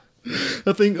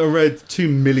 I think I read 2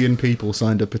 million people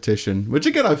signed a petition, which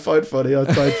again I find funny. I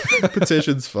find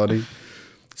petitions funny.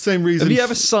 Same reason. Have you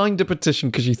ever signed a petition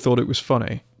because you thought it was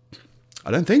funny? I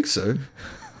don't think so.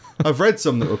 I've read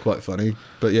some that were quite funny,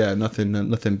 but yeah,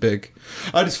 nothing big.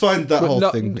 I just find that whole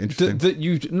thing interesting.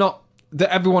 That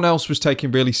everyone else was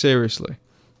taking really seriously.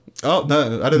 Oh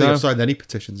no, I don't think I've signed any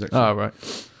petitions actually. Oh right.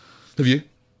 Have you?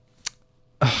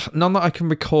 None that I can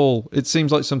recall. It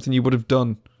seems like something you would have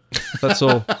done. That's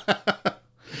all.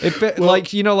 Like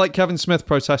Kevin Smith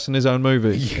protesting his own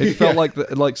movie. It felt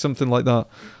like something like that.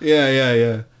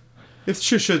 Yeah. If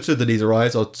should the need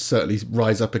arise, I'll certainly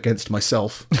rise up against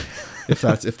myself. if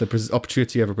the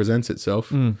opportunity ever presents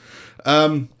itself.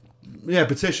 Yeah,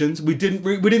 petitions. We didn't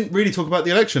really talk about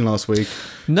the election last week.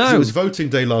 No, it was voting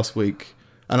day last week,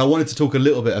 and I wanted to talk a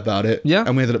little bit about it. Yeah,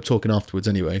 and we ended up talking afterwards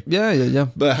anyway. Yeah.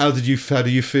 But how do you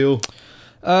feel?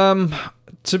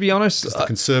 To be honest, the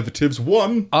Conservatives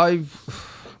won.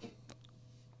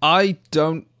 I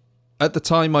don't. At the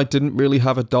time, I didn't really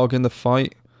have a dog in the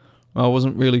fight. I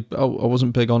wasn't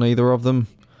big on either of them.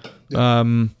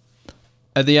 Yeah.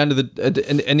 At the end of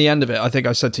in the end of it, I think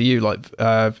I said to you, like,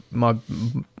 my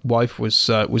wife was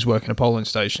working a polling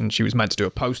station. She was meant to do a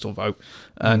postal vote,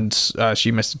 and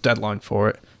she missed a deadline for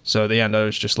it. So at the end, I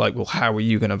was just like, well, how are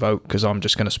you going to vote? Because I'm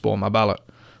just going to spawn my ballot.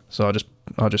 So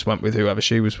I just went with whoever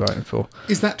she was voting for.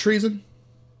 Is that treason?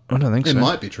 I don't think so. It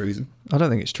might be treason. I don't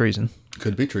think it's treason.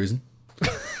 Could be treason.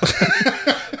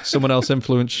 Someone else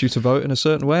influenced you to vote in a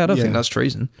certain way. I don't think that's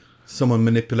treason. Someone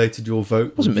manipulated your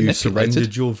vote. Wasn't you manipulated.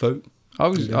 Surrendered your vote. I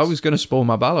was going to spawn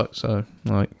my ballot, so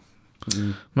like,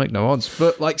 make no odds.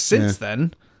 But like since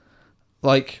then,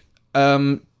 like,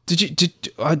 I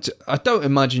don't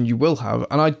imagine you will have,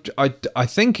 and I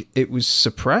think it was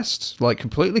suppressed like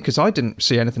completely because I didn't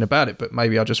see anything about it. But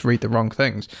maybe I just read the wrong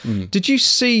things. Did you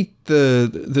see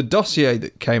the dossier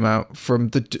that came out from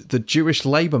the Jewish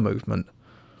labor movement?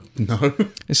 No.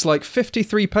 It's like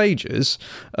 53 pages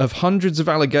of hundreds of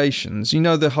allegations. You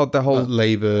know, the whole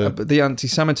labor, the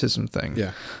anti-Semitism thing.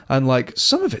 Yeah. And like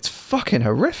some of it's fucking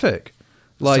horrific.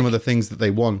 Like some of the things that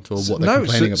they want or what they're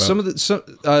complaining about. Some of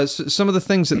the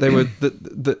things that they were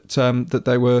that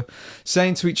they were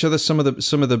saying to each other. Some of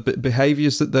the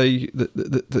behaviors that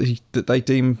they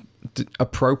deem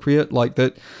appropriate, like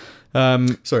that.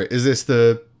 Sorry, is this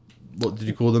what did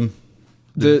you call them?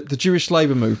 The Jewish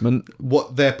labor movement.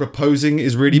 What they're proposing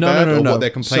is really bad, or what they're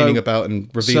complaining about and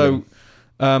revealing?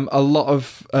 So, a lot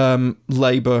of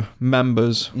labor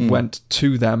members went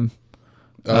to them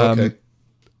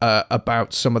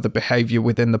about some of the behaviour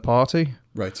within the party.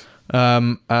 Right.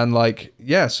 And like,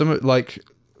 yeah,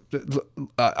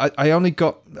 I only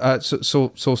got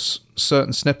saw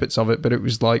certain snippets of it, but it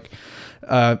was like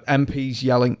MPs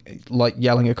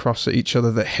yelling across at each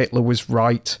other that Hitler was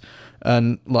right.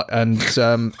 And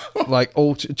like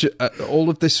all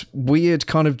of this weird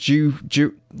kind of Jew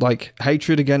like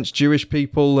hatred against Jewish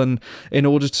people, and in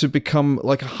order to become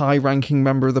like a high-ranking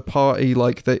member of the party,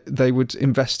 like they would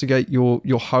investigate your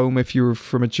home if you were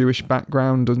from a Jewish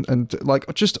background, and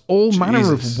like just all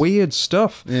manner of weird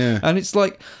stuff. Yeah, and it's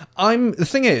like the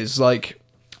thing is like.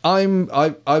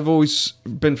 I've always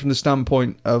been from the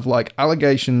standpoint of like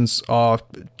allegations are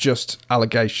just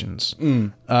allegations,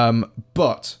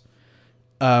 but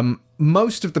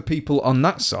most of the people on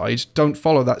that side don't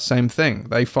follow that same thing.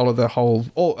 They follow the whole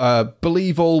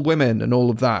believe all women and all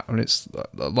of that, and it's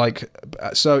like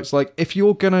so. It's like if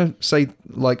you're gonna say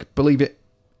like believe it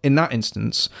in that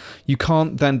instance, you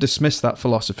can't then dismiss that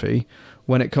philosophy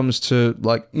when it comes to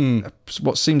like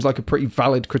what seems like a pretty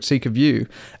valid critique of you.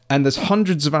 And there's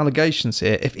hundreds of allegations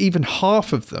here. If even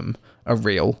half of them are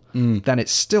real, then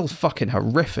it's still fucking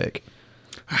horrific.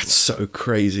 That's so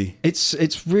crazy.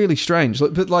 It's really strange.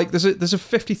 But like there's a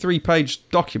 53-page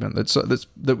document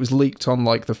that was leaked on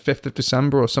like the 5th of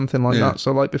December or something like that.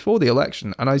 So like before the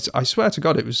election, and I swear to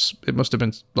God it must have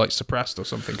been like suppressed or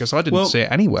something because I didn't see it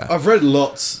anywhere. I've read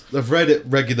lots. I've read it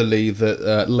regularly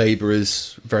that Labour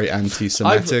is very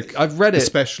anti-Semitic. I've read it,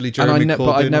 especially Jeremy Corbyn,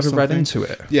 but I never read into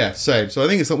it. Yeah, same. So I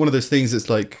think it's like one of those things that's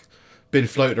like been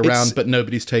floated around, but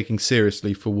nobody's taking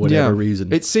seriously for whatever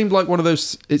reason. It seemed like one of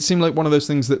those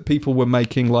things that people were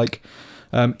making like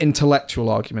intellectual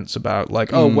arguments about,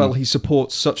 like, oh, well, he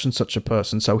supports such and such a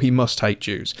person, so he must hate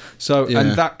Jews. So,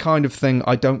 and that kind of thing,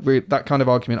 that kind of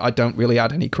argument, I don't really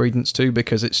add any credence to,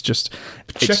 because it's just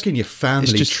checking your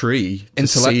family tree to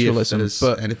intellectualism. See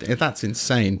if anything. That's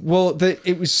insane. Well,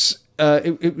 it was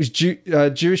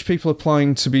Jewish people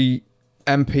applying to be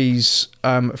MPs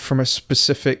from a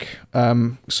specific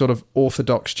sort of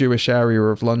Orthodox Jewish area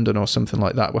of London or something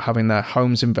like that were having their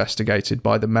homes investigated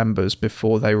by the members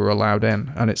before they were allowed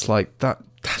in, and it's like that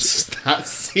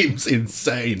seems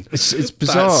insane. It's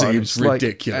bizarre. That seems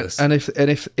ridiculous. And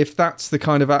if that's the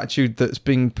kind of attitude that's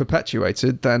being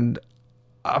perpetuated, then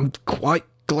I'm quite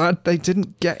glad they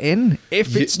didn't get in,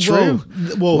 if it's true.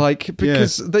 Well, like,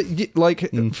 because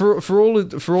for all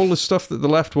the stuff that the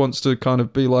left wants to kind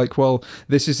of be like, well,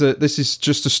 this is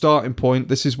just a starting point,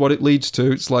 this is what it leads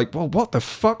to. It's like, well, what the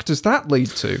fuck does that lead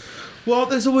to? Well,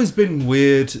 there's always been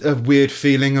a weird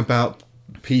feeling about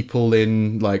people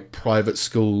in like private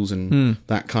schools and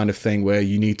that kind of thing, where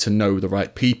you need to know the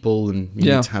right people and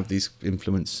you need to have these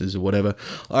influences or whatever.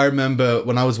 I remember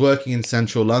when I was working in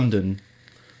central London,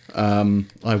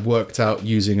 I worked out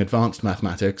using advanced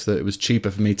mathematics that it was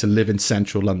cheaper for me to live in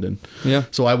central London. Yeah.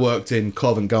 So I worked in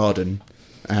Covent Garden,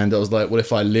 and I was like, well,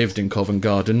 if I lived in Covent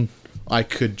Garden, I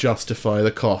could justify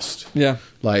the cost. Yeah.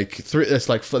 Like I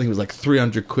think it was like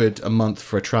 300 quid a month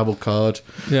for a travel card.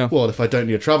 Yeah. Well, if I don't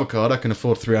need a travel card, I can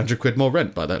afford 300 quid more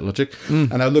rent by that logic.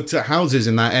 And I looked at houses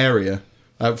in that area,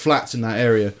 flats in that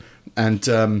area, and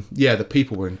the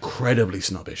people were incredibly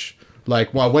snobbish.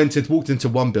 Like, well, I walked into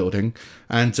one building,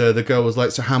 and the girl was like,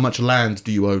 so how much land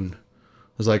do you own?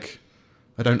 I was like,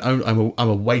 I don't own, I'm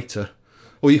a waiter.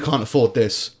 Well, you can't afford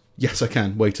this. Yes, I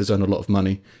can. Waiters earn a lot of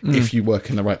money if you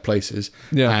work in the right places.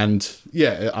 Yeah. And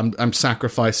I'm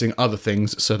sacrificing other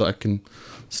things so that I can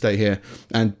stay here.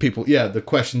 And people, the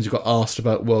questions you got asked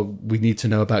about, well, we need to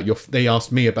know about they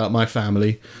asked me about my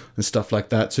family and stuff like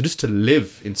that. So just to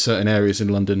live in certain areas in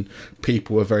London,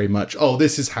 people were very much, oh,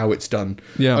 this is how it's done.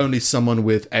 Yeah. Only someone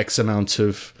with X amount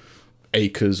of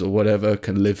acres or whatever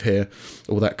can live here,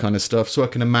 all that kind of stuff. So I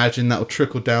can imagine that'll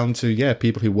trickle down to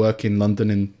people who work in London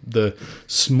in the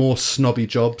more snobby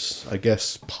jobs. I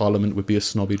guess Parliament would be a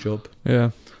snobby job.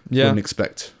 Yeah. Wouldn't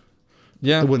expect.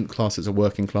 I wouldn't class it as a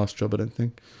working class job, I don't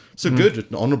think. It's a good,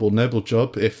 honourable, noble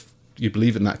job if you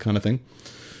believe in that kind of thing.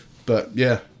 But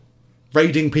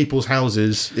raiding people's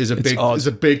houses is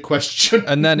a big question.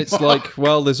 And then it's like,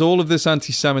 well, there's all of this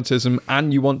anti-Semitism,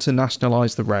 and you want to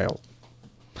nationalise the rail.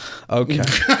 Okay.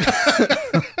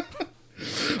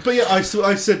 But I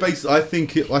said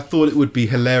basically, I thought it would be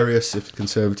hilarious if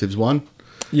Conservatives won.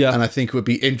 Yeah. And I think it would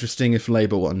be interesting if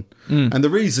Labour won. And the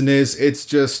reason is,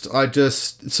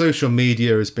 social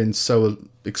media has been so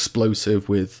explosive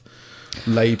with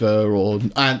Labour or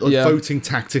voting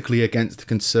tactically against the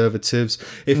Conservatives.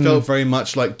 It felt very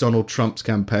much like Donald Trump's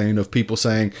campaign of people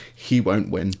saying he won't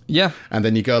win. Yeah. And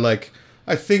then you go like,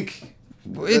 I think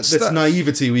it's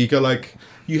naivety where you go like,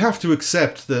 you have to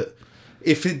accept that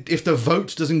if the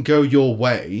vote doesn't go your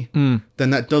way, then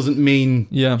that doesn't mean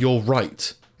you're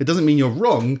right. It doesn't mean you're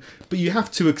wrong, but you have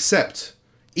to accept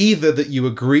either that you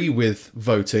agree with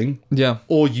voting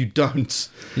or you don't.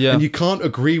 Yeah. And you can't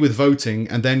agree with voting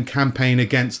and then campaign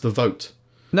against the vote.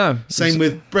 No. Same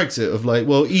with Brexit, of like,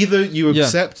 well, either you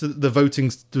accept that the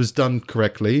voting was done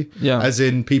correctly, as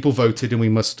in people voted and we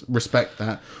must respect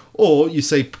that, or you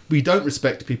say we don't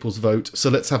respect people's vote, so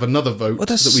let's have another vote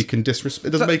that we can disrespect. It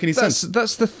doesn't make any sense.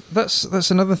 That's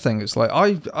another thing. It's like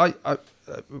I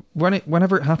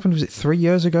whenever it happened, was it 3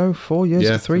 years ago, 4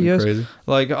 years, 3 years? Crazy.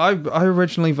 Like I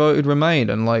originally voted Remain,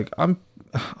 and like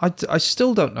I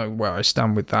still don't know where I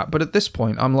stand with that. But at this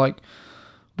point, I'm like,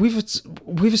 we've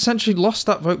essentially lost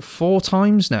that vote 4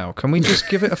 times now. Can we just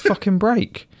give it a fucking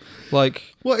break?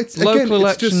 Like, well, it's local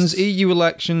elections, EU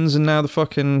elections, and now the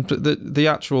fucking the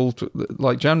actual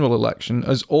like general election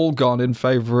has all gone in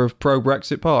favour of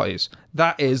pro-Brexit parties.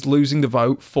 That is losing the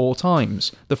vote 4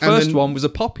 times. The first one was a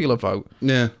popular vote.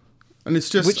 Yeah. And it's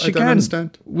just, which, I don't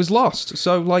understand. Was lost.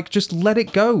 So, like, just let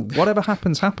it go. Whatever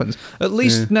happens, happens. At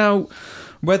least now,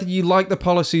 whether you like the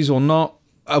policies or not,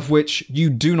 of which you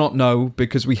do not know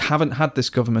because we haven't had this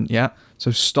government yet,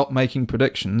 so stop making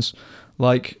predictions.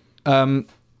 Like,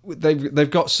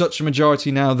 they've got such a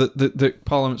majority now that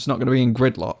Parliament's not going to be in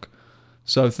gridlock.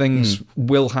 So things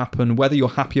will happen. Whether you're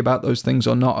happy about those things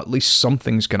or not, at least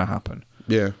something's going to happen.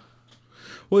 Yeah.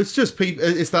 Well, it's just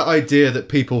it's that idea that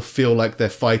people feel like they're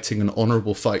fighting an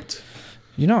honourable fight.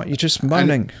 You're not. You're just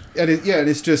moaning. And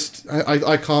it's just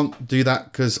I can't do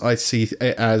that because I see it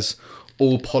as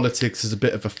all politics is a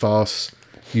bit of a farce.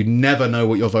 You never know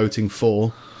what you're voting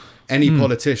for. any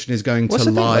politician is going What's to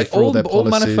the thing? lie Like, for all their all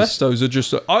policies. manifestos are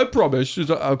just like, I promise. It's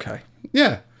like, okay.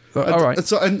 Yeah. All right.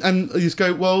 So, and you just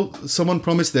go, well, someone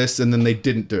promised this and then they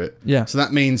didn't do it. Yeah. So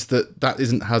that means that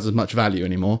isn't has as much value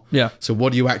anymore. Yeah. So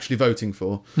what are you actually voting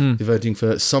for? You're voting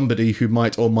for somebody who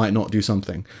might or might not do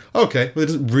something. Okay. Well, it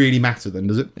doesn't really matter then,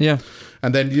 does it? Yeah.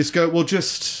 And then you just go, well,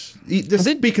 just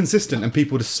be consistent. And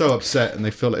people are just so upset and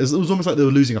they feel it was almost like they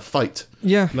were losing a fight.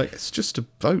 Yeah. Like, it's just a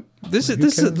vote. This Who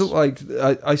is cares? like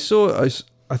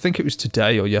I think it was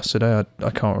today or yesterday. I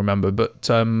can't remember, but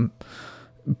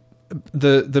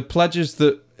the pledges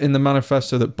that in the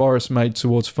manifesto that Boris made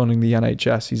towards funding the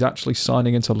NHS, he's actually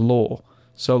signing into law.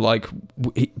 So, like,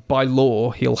 by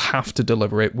law, he'll have to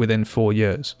deliver it within 4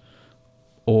 years,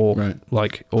 or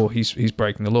or he's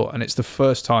breaking the law. And it's the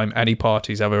first time any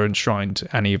party's ever enshrined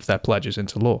any of their pledges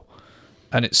into law.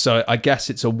 And it's so I guess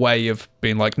it's a way of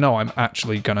being like, no, I'm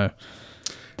actually gonna.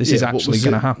 This is actually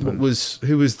going to happen.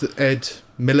 Who was the Ed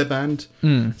Miliband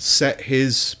set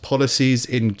his policies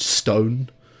in stone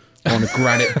on a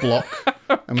granite block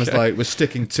and was like, we're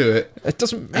sticking to it. It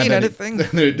doesn't And mean then anything. then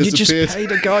it You just disappeared.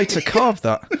 paid a guy to carve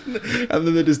that. And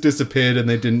then they just disappeared and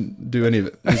they didn't do any of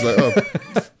it. It's like,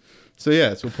 oh. So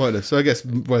yeah, it's all pointless. So I guess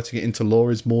writing it into law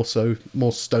is more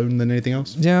stone than anything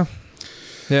else. Yeah.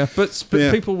 Yeah, but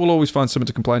Yeah. people will always find something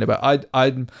to complain about.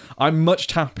 I'm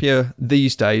much happier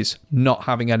these days not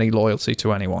having any loyalty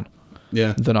to anyone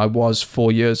Yeah. than I was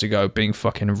 4 years ago being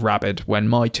fucking rabid when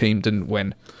my team didn't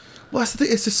win. Well, that's the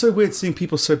thing. It's just so weird seeing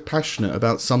people so passionate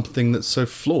about something that's so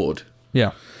flawed.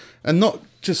 Yeah. And not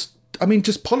just,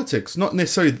 just politics, not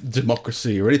necessarily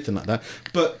democracy or anything like that.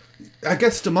 But I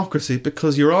guess democracy,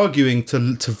 because you're arguing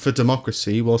for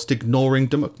democracy whilst ignoring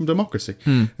democracy.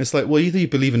 It's like, well, either you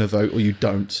believe in a vote or you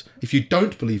don't. If you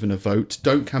don't believe in a vote,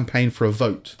 don't campaign for a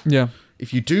vote. Yeah.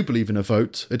 If you do believe in a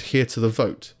vote, adhere to the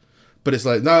vote. But it's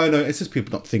like, no, it's just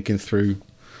people not thinking through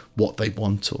what they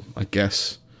want, or I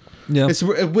guess. Yeah. It's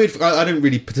a weird. I don't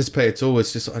really participate at all.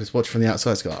 It's just I just watch from the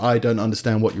outside. It's like, I don't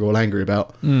understand what you're all angry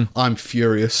about. I'm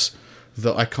furious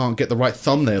that I can't get the right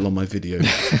thumbnail on my video,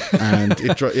 and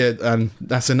and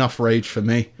that's enough rage for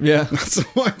me. Yeah. That's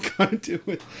what I kind of deal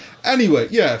with. Anyway,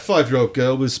 yeah, 5-year-old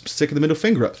girl was sticking the middle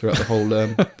finger up throughout the whole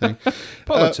thing.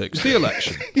 Politics, the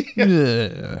election.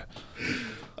 Yeah.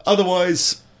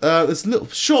 Otherwise, there's a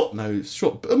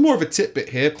little more of a tidbit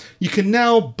here. You can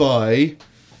now buy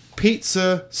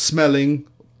pizza-smelling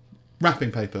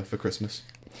wrapping paper for Christmas.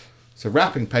 So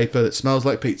wrapping paper that smells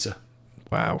like pizza.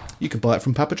 Wow. You can buy it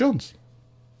from Papa John's.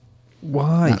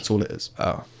 Why? That's all it is.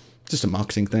 Oh. Just a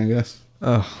marketing thing, I guess.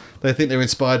 Oh. They think they're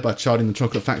inspired by Charlie and the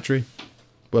Chocolate Factory,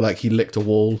 where like he licked a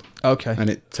wall Okay. and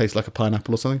it tastes like a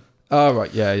pineapple or something. Oh,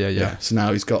 right. Yeah. So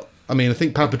now he's got. I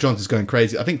think Papa John's is going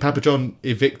crazy. I think Papa John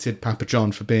evicted Papa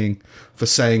John for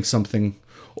saying something,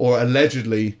 or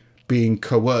allegedly being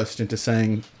coerced into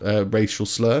saying a racial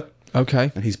slur,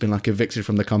 Okay. and he's been like evicted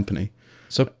from the company.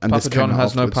 So And this Papa came John out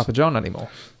has no afterwards. Papa John anymore.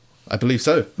 I believe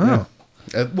so. Oh.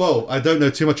 Yeah. Well, I don't know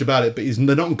too much about it, but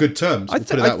they're not on good terms. I We'll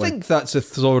put it that way. think that's a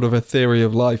sort of a theory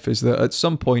of life, is that at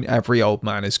some point every old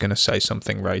man is going to say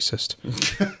something racist.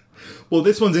 Well,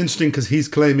 this one's interesting because he's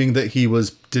claiming that he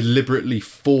was deliberately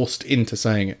forced into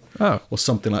saying it. Oh. Or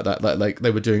something like that. Like they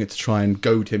were doing it to try and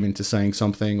goad him into saying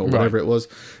something or whatever it was.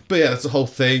 But yeah, that's the whole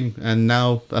thing. And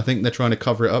now I think they're trying to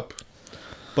cover it up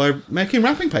by making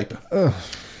wrapping paper.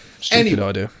 Stupid Anyway.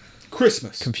 idea.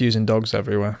 Christmas. Confusing dogs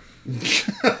everywhere.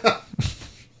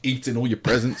 Eating all your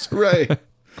presents. Hooray. These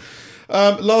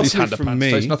Lastly from underpants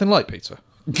taste me, nothing like pizza.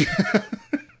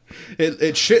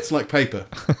 it shits like paper.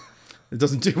 It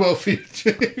doesn't do well for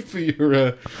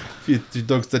your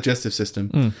dog's digestive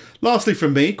system. Lastly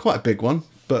from me, quite a big one,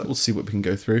 but we'll see what we can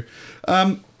go through.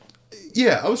 I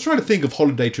was trying to think of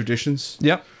holiday traditions.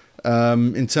 Yep.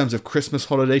 In terms of Christmas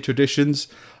holiday traditions,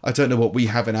 I don't know what we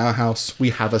have in our house.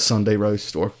 We have a Sunday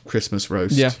roast or Christmas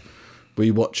roast. Yeah. We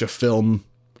watch a film.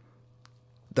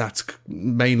 That's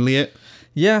mainly it.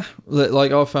 Yeah,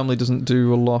 like our family doesn't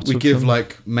do a lot. We of give them.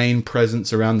 like main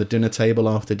presents around the dinner table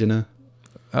after dinner.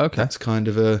 Okay. That's kind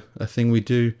of a thing we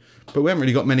do. But we haven't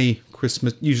really got many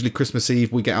Christmas. Usually Christmas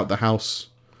Eve we get out the house,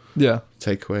 Yeah.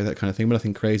 takeaway, that kind of thing, but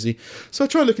nothing crazy. So I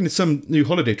tried looking at some new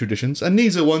holiday traditions, and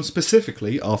these are ones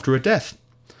specifically after a death.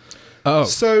 Oh.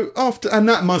 So and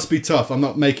that must be tough. I'm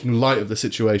not making light of the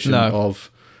situation No. of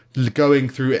going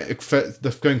through a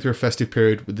festive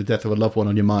period with the death of a loved one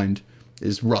on your mind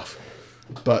is rough.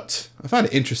 But I found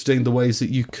it interesting the ways that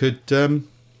you could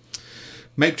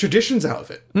make traditions out of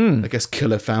it. I guess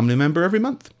kill a family member every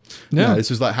month. Yeah. This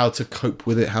was like how to cope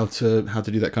with it, how to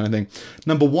do that kind of thing.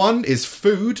 Number one is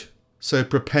food. So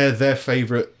prepare their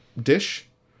favourite dish.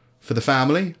 for the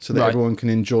family so that Right. everyone can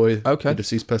enjoy Okay. the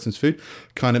deceased person's food.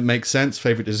 Kind of makes sense.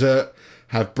 Favorite dessert.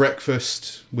 Have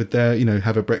breakfast with their,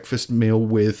 have a breakfast meal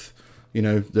with,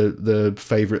 the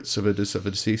favorites of a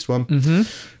deceased one.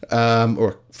 Mm-hmm. Or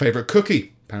a favorite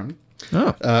cookie, apparently.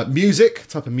 Oh. Music,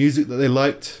 type of music that they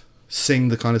liked. Sing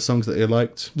the kind of songs that they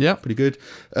liked. Yeah. Pretty good.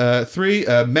 3,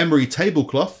 memory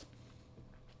tablecloth.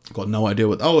 Got no idea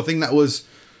what... Oh, I think that was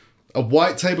a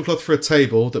white tablecloth for a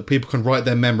table that people can write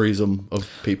their memories of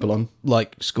people on.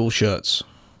 Like school shirts.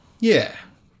 Yeah.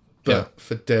 But Yeah.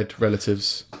 for dead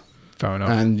relatives. Fair enough.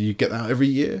 And you get that every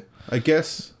year, I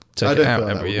guess. Take I it don't out feel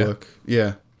that every would year. work.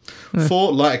 Yeah.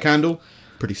 4, light a candle.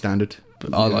 Pretty standard.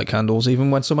 I like candles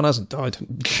even when someone hasn't died.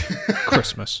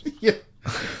 Christmas. Yeah.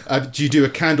 Do you do a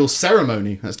candle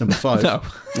ceremony? That's number 5. No.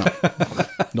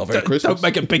 Not very Christmas. Don't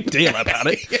make a big deal about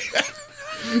it.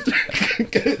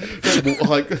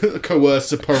 Like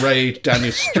coerce a parade down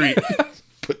your street.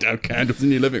 Put down candles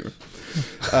in your living room.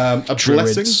 A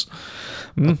Druids.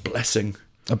 blessing. A blessing.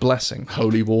 A blessing.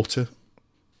 Holy water.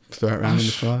 Throw it around in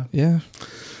the fire. Yeah.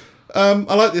 I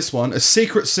like this one. A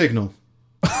secret signal.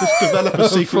 Just develop a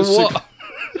secret For what?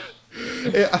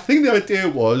 signal. I think the idea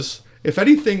was, if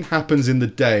anything happens in the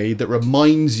day that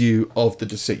reminds you of the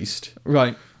deceased,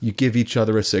 Right. you give each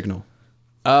other a signal.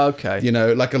 Okay.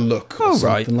 Like a look or Oh,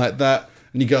 something right. like that.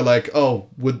 And you go like, oh,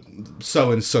 would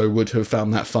so-and-so would have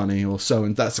found that funny, or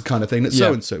that's the kind of thing that Yeah.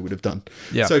 so-and-so would have done.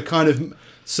 Yeah.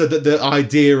 So that the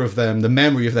idea of them, the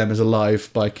memory of them is alive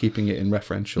by keeping it in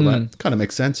referential. That kind of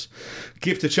makes sense.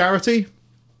 Give to charity.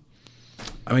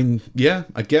 I mean, yeah,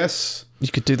 I guess. You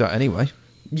could do that anyway.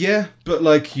 Yeah, but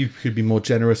like you could be more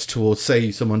generous towards,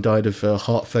 say, someone died of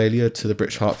heart failure, to the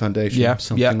British Heart Foundation, Yeah,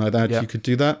 something yeah, like that. yeah. You could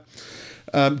do that.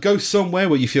 Go somewhere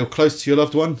where you feel close to your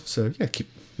loved one. So yeah, keep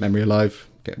memory alive.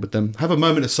 Get with them. Have a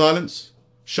moment of silence.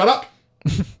 Shut up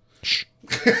Shh.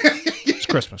 It's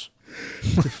Christmas.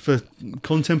 for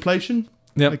contemplation.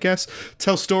 Yep. I guess.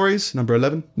 Tell stories. Number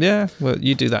 11. Yeah. Well,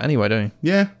 you do that anyway, don't you?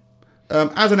 Yeah.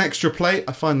 As an extra plate,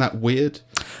 I find that weird.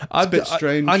 It's a bit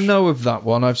strange. I know of that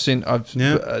one. I've seen.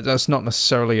 Yeah. But, that's not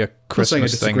necessarily a I'm not saying I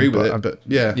Christmas thing. disagree with it, I've- but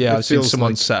yeah. yeah, it I've seen feels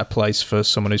someone like- set a place for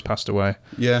someone who's passed away.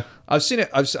 Yeah. I've seen it.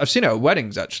 I've seen it at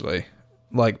weddings actually.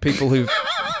 Like people who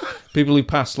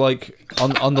pass like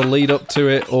on the lead up to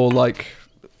it, or like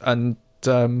and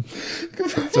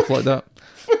stuff like that.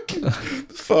 The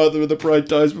father of the bride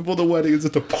dies before the wedding. It's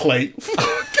just a plate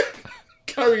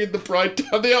carrying the bride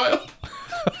down the aisle.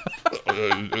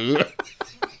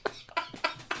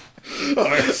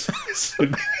 It's a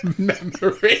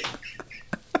memory.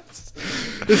 It's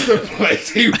the place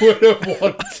he would have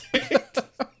wanted.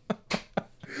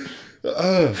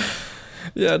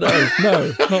 Yeah,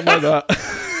 no, not like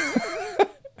that.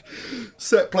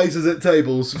 Set places at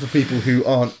tables for people who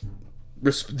aren't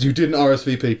who didn't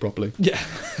RSVP properly. Yeah,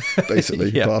 Basically,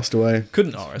 Yeah. passed away.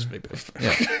 couldn't RSVP.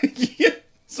 Yeah, Yeah.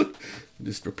 So,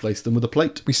 just replace them with a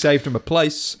plate. we saved him a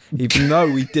place, even though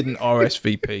we didn't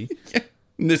RSVP.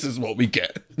 And this is what we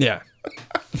get. Yeah,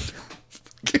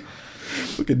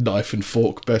 Fucking knife and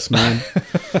fork, best man.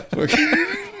 Fucking-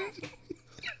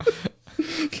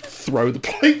 Throw the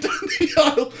plate down the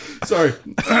aisle. Sorry.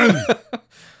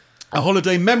 A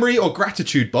holiday memory or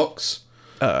gratitude box.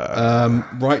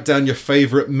 Write down your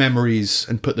favourite memories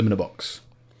and put them in a box.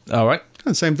 all right.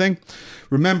 And same thing.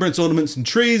 Remembrance ornaments and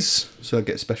trees. So I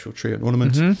get a special tree and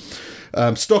ornament.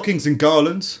 Stockings and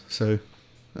garlands. So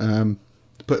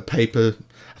put paper.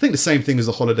 I think the same thing as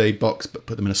the holiday box, but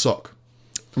put them in a sock.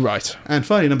 Right. And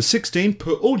finally, number 16,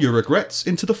 put all your regrets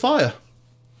into the fire.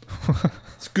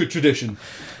 It's a good tradition.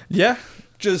 Yeah.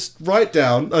 Just write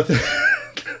down,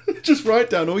 just write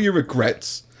down all your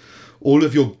regrets, all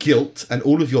of your guilt, and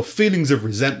all of your feelings of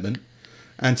resentment,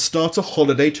 and start a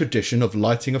holiday tradition of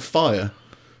lighting a fire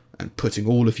and putting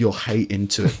all of your hate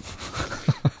into it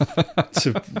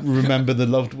to remember the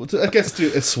loved ones. I guess to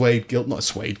assuage guilt, not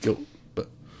assuage guilt, but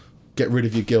get rid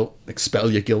of your guilt, expel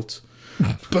your guilt,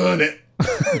 burn it.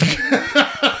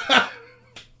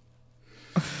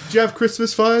 Do you have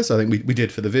Christmas fires? I think we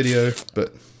did for the video,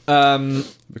 but the I mean,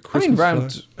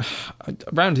 Christmas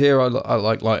round here, I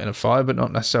like lighting a fire, but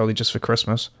not necessarily just for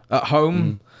Christmas. At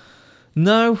home,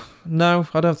 no,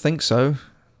 I don't think so.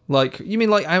 Like, you mean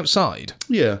like outside?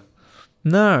 yeah.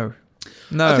 No.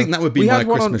 I think that would be we my had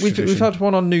one Christmas we've tradition. had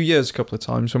one on New Year's a couple of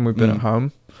times when we've been at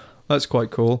home. That's quite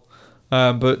cool.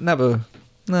 But never,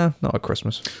 no, not at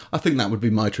Christmas. I think that would be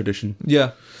my tradition,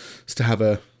 Yeah. is to have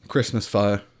a Christmas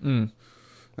fire.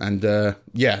 And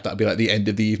yeah, that'd be like the end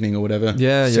of the evening or whatever.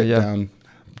 Yeah, Sit yeah. down,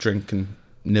 drink and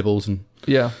nibbles and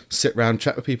Yeah. sit round,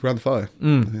 chat with people around the fire.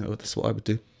 Yeah, that's what I would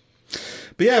do.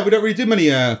 But yeah, we don't really do many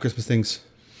Christmas things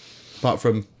apart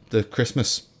from the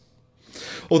Christmas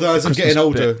Although as I'm Christmas getting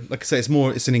older, bit. like I say,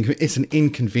 it's an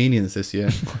inconvenience this year,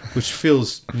 which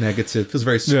feels negative, feels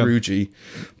very Scroogey.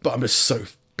 But I'm just so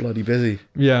bloody busy.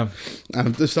 Yeah.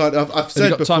 And I've said Have you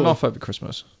got before, time off over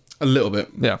Christmas? a little bit,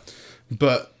 Yeah.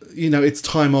 but it's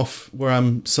time off where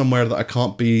I'm somewhere that I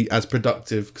can't be as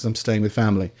productive because I'm staying with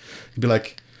family. You'd be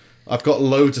like, I've got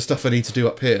loads of stuff I need to do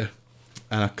up here,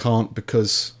 and I can't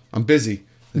because I'm busy.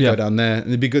 Yeah. Go down there, and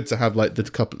it'd be good to have like the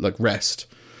couple like rest,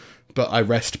 but I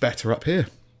rest better up here.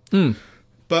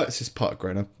 But it's just part of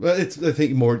growing up. It's I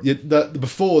think more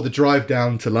before the drive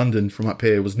down to London from up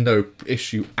here was no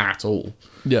issue at all.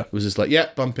 Yeah. It was just like,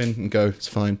 bump in and go, it's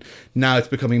fine. Now it's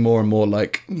becoming more and more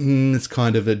like it's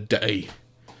kind of a day,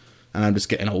 and I'm just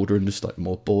getting older and just like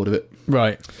more bored of it.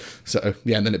 Right. So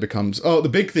and then it becomes the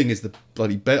big thing is the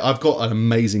bloody bed. I've got an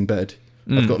amazing bed.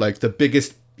 I've got like the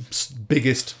biggest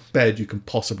bed you can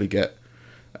possibly get,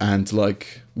 and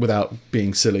like without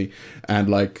being silly, and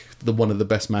like one of the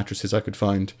best mattresses I could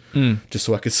find, just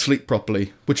so I could sleep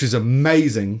properly, which is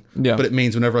amazing. Yeah. But it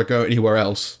means whenever I go anywhere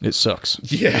else, It sucks.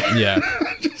 yeah, Yeah.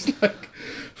 just like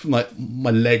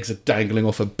my legs are dangling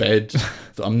off a bed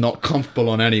that I'm not comfortable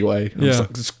on anyway.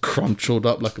 I'm just crunching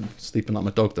up like I'm sleeping like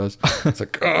my dog does. It's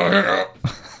like,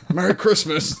 Merry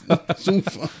Christmas. It's all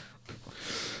fun.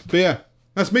 But yeah,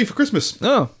 that's me for Christmas.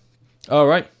 Oh. All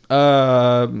right.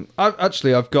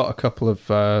 I've got a couple of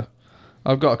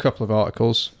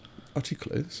articles.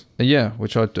 Articles. Yeah,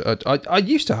 which I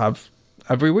used to have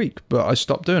every week, but I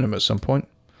stopped doing them at some point.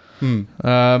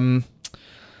 A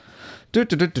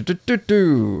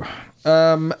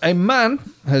man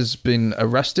has been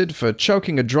arrested for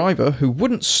choking a driver who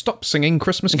wouldn't stop singing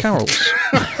Christmas carols.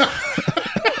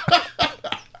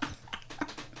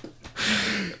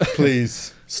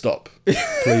 Please stop.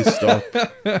 Please stop.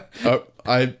 Oh,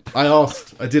 I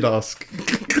did ask.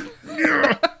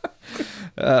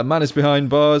 Man is behind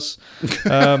bars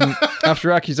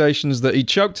after accusations that he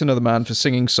choked another man for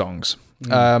singing songs.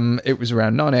 It was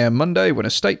around 9 a.m. Monday when a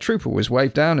state trooper was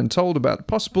waved down and told about a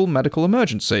possible medical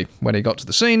emergency. When he got to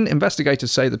the scene,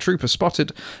 investigators say the trooper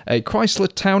spotted a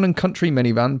Chrysler Town & Country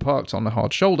minivan parked on the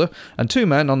hard shoulder and two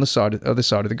men on the other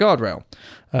side of the guardrail.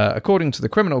 According to the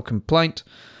criminal complaint,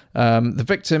 the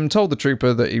victim told the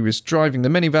trooper that he was driving the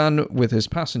minivan with his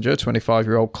passenger,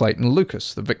 25-year-old Clayton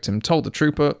Lucas. The victim told the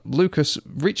trooper Lucas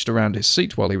reached around his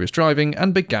seat while he was driving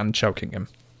and began choking him.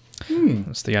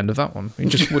 That's the end of that one. He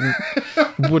just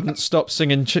wouldn't stop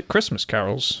singing Christmas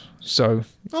carols. So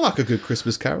I like a good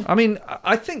Christmas carol. I mean,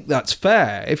 I think that's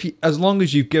fair as long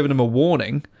as you've given him a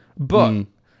warning. But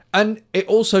and it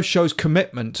also shows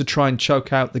commitment to try and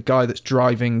choke out the guy that's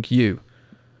driving you.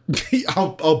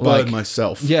 I'll burn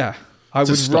myself. Yeah, I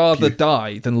would stop rather you.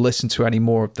 die than listen to any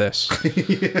more of this.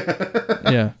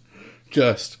 Yeah.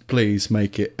 Just please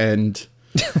make it end.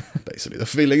 Basically, the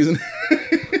feeling, isn't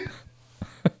it?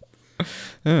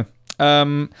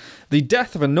 The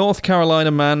death of a North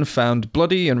Carolina man found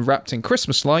bloody and wrapped in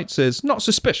Christmas lights is not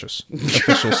suspicious,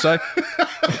 officials say.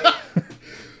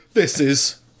 This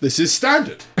is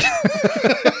standard.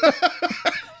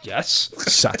 Yes,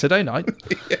 Saturday night.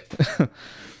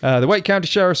 The Wake County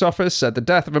Sheriff's Office said the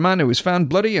death of a man who was found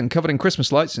bloody and covered in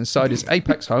Christmas lights inside his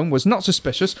Apex home was not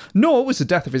suspicious, nor was the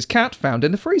death of his cat found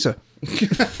in the freezer.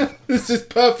 This is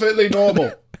perfectly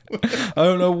normal. I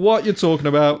don't know what you're talking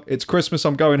about. It's Christmas,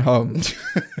 I'm going home.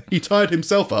 He tied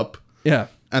himself up Yeah.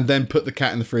 and then put the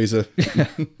cat in the freezer.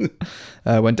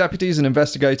 When deputies and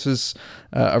investigators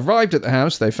arrived at the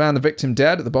house, they found the victim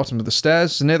dead at the bottom of the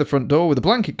stairs near the front door with a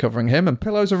blanket covering him and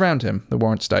pillows around him, the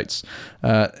warrant states.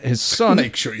 His son...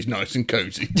 Make sure he's nice and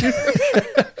cozy.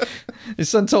 His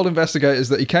son told investigators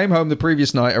that he came home the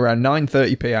previous night around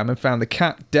 9:30 p.m. and found the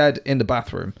cat dead in the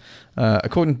bathroom.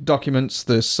 According to documents,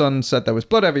 the son said there was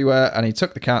blood everywhere, and he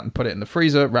took the cat and put it in the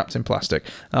freezer, wrapped in plastic.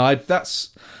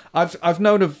 I've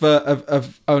known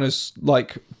of owners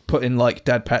like putting like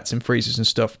dead pets in freezers and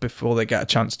stuff before they get a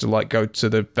chance to like go to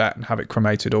the vet and have it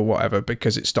cremated or whatever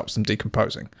because it stops them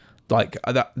decomposing. Like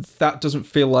that doesn't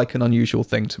feel like an unusual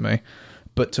thing to me,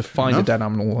 but to find a dead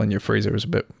animal in your freezer is a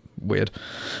bit weird.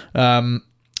 The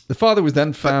father was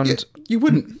then found. You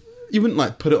wouldn't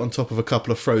like put it on top of a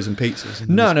couple of frozen pizzas.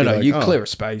 No. Like, You clear a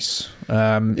space.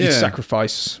 You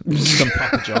sacrifice some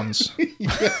Papa John's.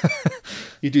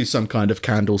 You do some kind of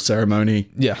candle ceremony.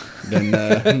 Yeah.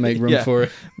 Then make room for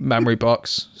it. Memory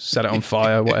box. Set it on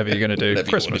fire. Whatever you're going to do. Whatever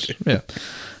you Christmas. wanna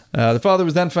Yeah. The father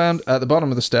was then found at the bottom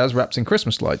of the stairs wrapped in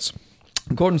Christmas lights.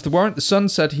 According to the warrant, the son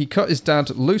said he cut his dad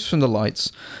loose from the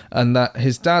lights and that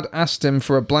his dad asked him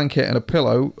for a blanket and a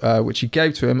pillow, which he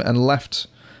gave to him and left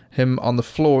him on the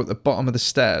floor at the bottom of the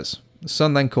stairs. The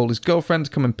son then called his girlfriend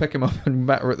to come and pick him up and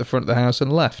met her at the front of the house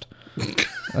and left.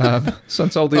 Son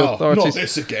told the authorities... not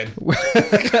this again.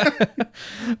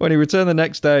 When he returned the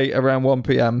next day around 1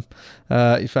 p.m,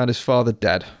 he found his father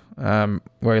dead,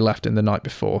 where he left him the night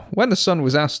before. When the son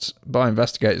was asked by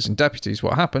investigators and deputies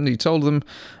what happened, he told them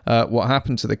what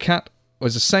happened to the cat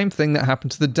was the same thing that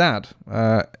happened to the dad,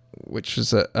 which was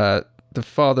that the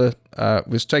father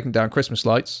was taking down Christmas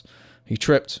lights. He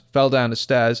tripped, fell down the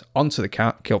stairs onto the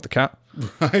cat, killed the cat,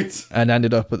 Right. and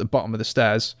ended up at the bottom of the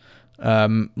stairs,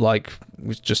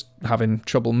 was just having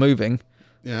trouble moving.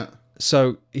 Yeah.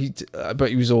 So but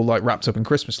he was all like wrapped up in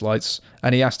Christmas lights,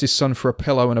 and he asked his son for a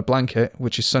pillow and a blanket,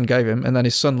 which his son gave him, and then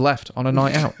his son left on a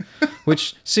night out,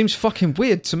 which seems fucking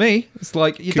weird to me. It's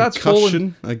like your dad's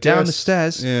fallen down the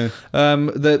stairs. Yeah.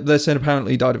 They're saying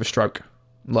apparently he died of a stroke,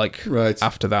 Right.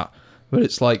 after that. But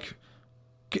it's like,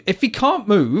 if he can't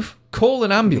move, call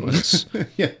an ambulance.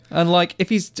 Yeah. And like, if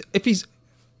he's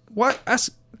why? It's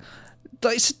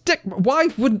a dick. Why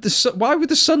would the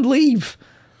son leave?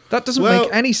 That doesn't make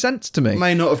any sense to me.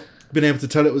 May not have been able to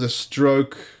tell it was a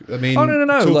stroke. I mean, Oh,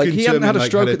 no. Like, he hadn't had a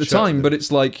stroke at the time, but but it's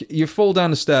like you fall down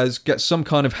the stairs, get some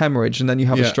kind of hemorrhage, and then you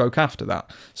have a stroke after that.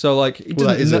 So, like,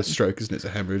 that is a stroke, isn't it? It's a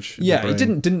hemorrhage. in the Yeah, he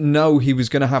brain. didn't know he was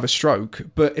going to have a stroke.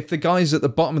 But if the guy's at the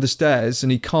bottom of the stairs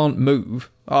and he can't move,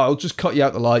 I'll just cut you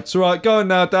out the lights. All right, go on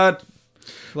now, Dad.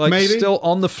 Like, Maybe. still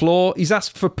on the floor. He's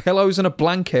asked for pillows and a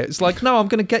blanket. It's like, no, I'm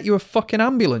going to get you a fucking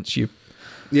ambulance, you...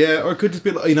 Yeah, or it could just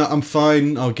be like, I'm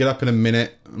fine. I'll get up in a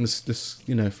minute. I'm just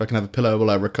if I can have a pillow while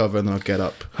I recover, and then I'll get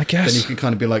up. I guess. Then you can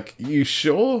kind of be like, you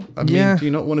sure? I mean, Yeah. do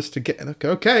you not want us to get...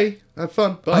 Okay, have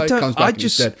fun. Bye. Comes back and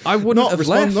he's dead. I wouldn't Not have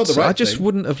respond, left. not the right I just thing.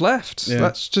 wouldn't have left. Yeah.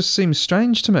 That just seems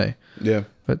strange to me. Yeah.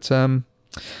 But,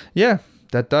 yeah,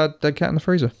 dead cat in the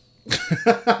freezer.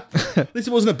 At least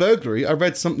it wasn't a burglary. I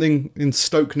read something in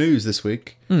Stoke News this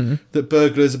week that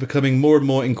burglars are becoming more and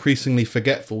more increasingly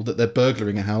forgetful that they're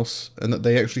burglaring a house and that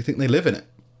they actually think they live in it.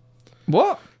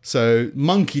 What? So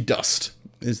monkey dust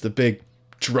is the big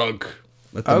drug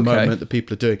at the Okay. moment that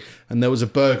people are doing. And there was a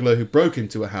burglar who broke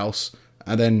into a house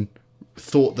and then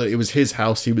thought that it was his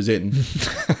house he was in.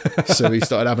 So he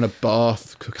started having a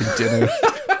bath, cooking dinner,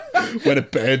 went to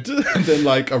bed, and then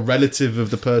like a relative of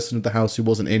the person of the house who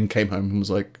wasn't in came home and was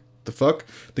like, the fuck?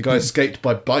 The guy escaped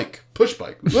by bike. Push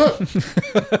bike. Whoa.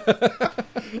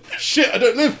 Shit, I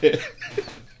don't live here.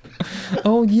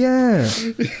 Oh, yeah.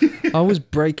 I was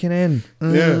breaking in.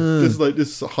 Yeah,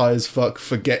 this high as fuck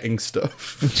forgetting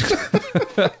stuff.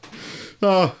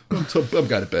 Oh, I'm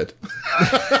going to bed.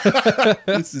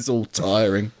 This is all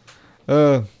tiring.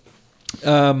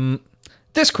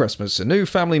 This Christmas, a new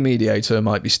family mediator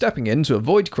might be stepping in to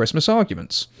avoid Christmas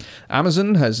arguments.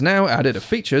 Amazon has now added a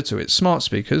feature to its smart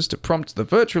speakers to prompt the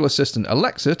virtual assistant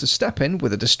Alexa to step in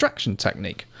with a distraction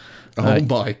technique. Oh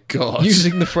my god.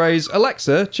 Using the phrase,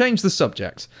 Alexa, change the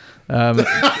subject. Oh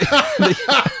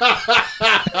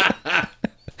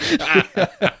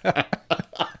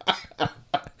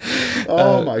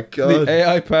my god. The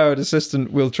AI-powered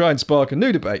assistant will try and spark a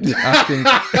new debate,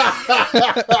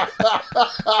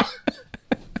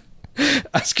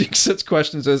 asking such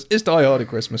questions as, is Die Hard a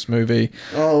Christmas movie?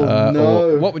 Oh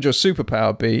no. Or what would your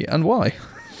superpower be and why?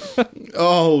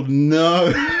 Oh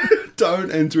no.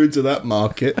 Don't enter into that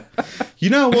market. You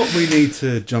know what we need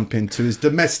to jump into is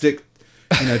domestic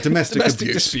abuse.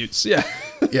 disputes, yeah.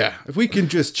 Yeah, if we can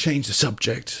just change the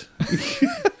subject.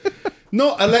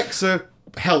 Not Alexa,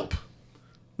 help.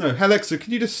 No, Alexa,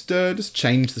 can you just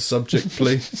change the subject,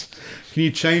 please? Can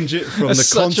you change it from the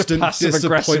Such a constant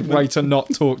passive-aggressive disappointment? way to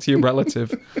not talk to your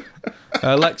relative.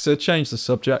 Alexa, change the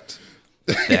subject.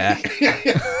 Yeah.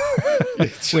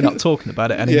 We're not talking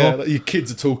about it anymore. Yeah, like your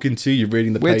kids are talking to you, you're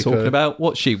reading the We're paper. talking about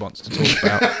what she wants to talk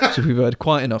about. So we've heard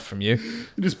quite enough from you.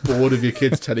 You're just bored of your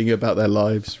kids telling you about their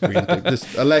lives. Reading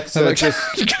just, Alexa,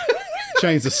 just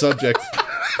change the subject.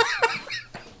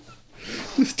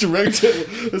 Just direct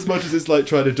it as much as it's like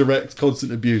trying to direct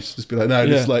constant abuse. Just be like, no,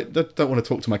 just like, don't want to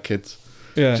talk to my kids.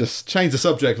 Yeah. Just change the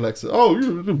subject, Alexa. Oh,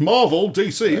 Marvel,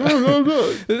 DC.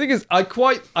 The thing is, I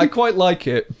quite like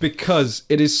it because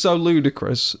it is so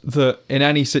ludicrous that in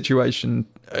any situation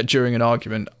during an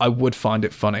argument, I would find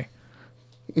it funny.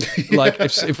 Like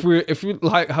if we're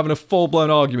like having a full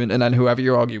blown argument and then whoever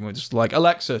you're arguing with is like,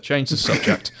 Alexa, change the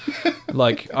subject.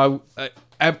 Like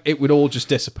it would all just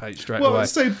dissipate straight away. Well,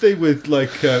 same thing with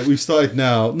like we've started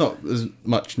now, not as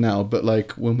much now, but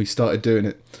like when we started doing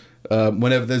it.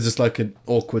 Whenever there's just like an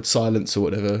awkward silence or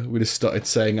whatever, we just started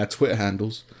saying our Twitter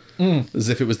handles as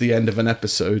if it was the end of an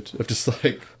episode of just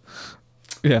like,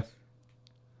 Yeah.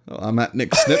 I'm at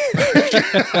Nick Snip.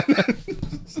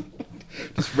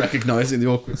 Just recognizing the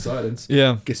awkward silence.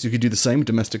 Yeah. Guess you could do the same with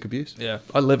domestic abuse. Yeah.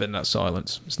 I live in that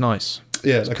silence. It's nice.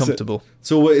 Yeah, It's comfortable.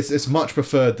 So it's much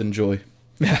preferred than joy.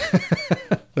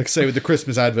 Like say with the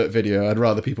Christmas advert video, I'd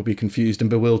rather people be confused and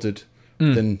bewildered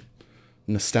than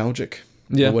nostalgic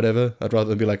or whatever. I'd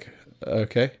rather be like,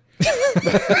 okay.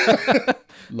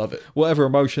 Love it. Whatever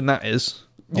emotion that is.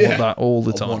 I want that all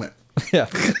the time. I want it. Yeah.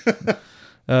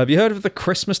 Have you heard of the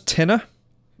Christmas Tinner?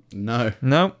 No.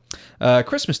 No.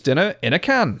 Christmas dinner in a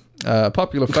can. A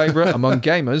popular favourite among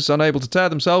gamers unable to tear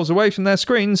themselves away from their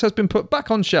screens has been put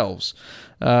back on shelves.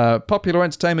 Popular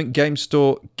entertainment game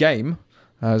store Game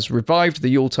has revived the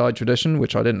Yuletide tradition,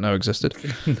 which I didn't know existed,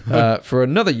 for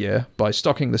another year by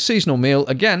stocking the seasonal meal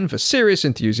again for serious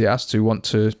enthusiasts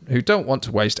who don't want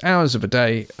to waste hours of a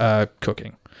day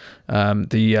cooking.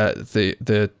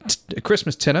 The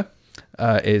Christmas Tinner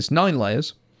is 9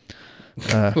 layers.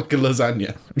 Like a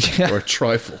lasagna or a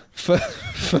trifle.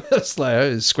 First layer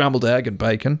is scrambled egg and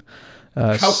bacon.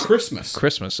 How Christmas?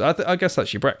 Christmas. I guess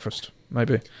that's your breakfast,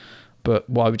 maybe. But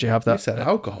why would you have that? We said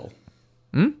alcohol.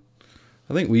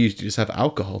 I think we usually just have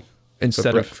alcohol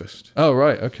instead for breakfast. Oh,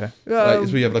 right, okay.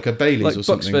 Like, we have like a Baileys like or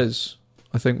something. Bucks Fizz,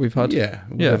 I think we've had. Yeah,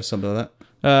 we have something like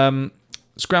that.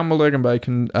 Scrambled egg and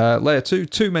bacon. Layer 2,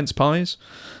 2 mince pies.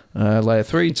 Layer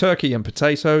 3, turkey and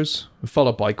potatoes,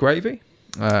 followed by gravy.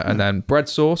 And then bread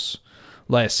sauce.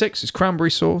 Layer 6 is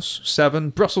cranberry sauce. 7,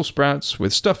 Brussels sprouts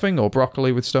with stuffing or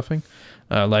broccoli with stuffing.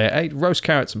 Layer 8, roast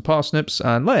carrots and parsnips.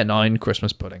 And layer 9,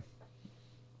 Christmas pudding.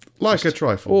 Like a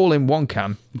trifle. All in one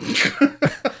can.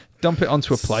 Dump it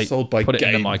onto a plate. Sold by put it in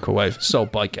the Game. microwave.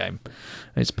 Sold by Game.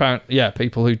 It's apparent,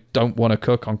 people who don't want to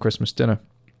cook on Christmas dinner.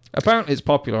 Apparently it's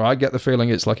popular. I get the feeling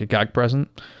it's like a gag present.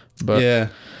 But yeah.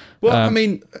 Well, I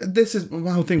mean, this is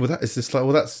my whole thing with that is just like,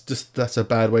 well, that's a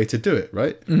bad way to do it,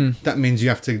 right? That means you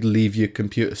have to leave your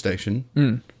computer station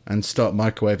and start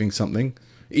microwaving something.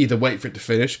 Either wait for it to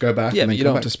finish, go back, yeah, and then but you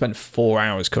come don't back. have to spend 4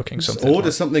 hours cooking something.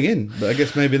 Order something in, but I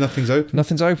guess maybe nothing's open.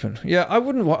 Nothing's open. Yeah,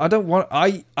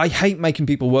 I hate making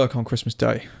people work on Christmas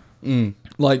Day.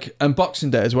 Like, and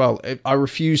Boxing Day as well. I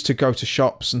refuse to go to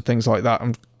shops and things like that.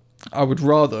 And I would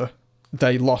rather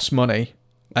they lost money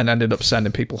and ended up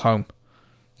sending people home.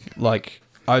 Like,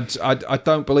 I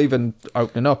don't believe in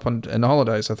opening up on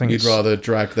holidays. I think You'd rather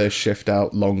drag their shift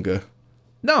out longer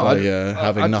no, by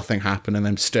having nothing happen and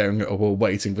them staring at a wall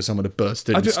waiting for someone to burst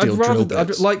in and steal drill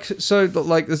bits.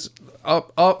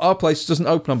 Our place doesn't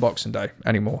open on Boxing Day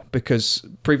anymore because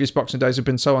previous Boxing Days have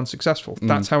been so unsuccessful.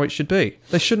 That's how it should be.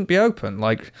 They shouldn't be open.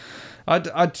 Like, I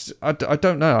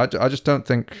don't know. I just don't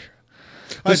think.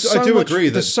 I do agree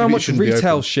that there's so much shouldn't be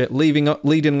retail open. shit leading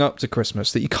up to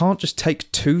Christmas that you can't just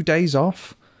take 2 days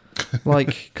off.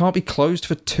 Like, can't be closed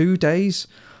for 2 days.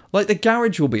 Like, the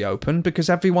garage will be open because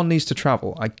everyone needs to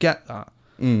travel. I get that.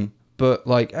 But,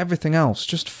 like, everything else,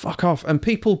 just fuck off. And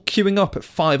people queuing up at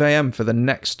 5 a.m. for the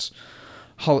next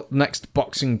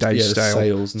Boxing Day the sale.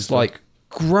 sales and it's stuff. like,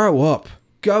 grow up.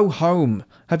 Go home.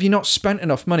 Have you not spent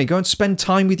enough money? Go and spend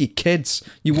time with your kids.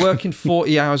 You're working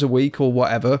 40 hours a week or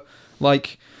whatever.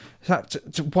 Like,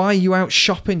 why are you out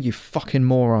shopping, you fucking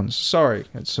morons? Sorry.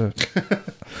 It's a...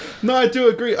 No, I do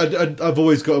agree. I've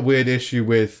always got a weird issue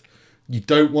with you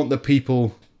don't want the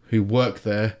people who work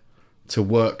there to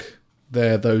work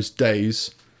there those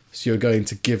days, so you're going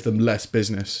to give them less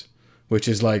business, which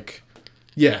is like,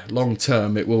 yeah, long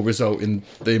term it will result in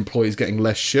the employees getting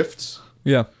less shifts,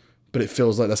 Yeah. but it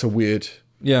feels like that's a weird...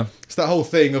 Yeah. It's that whole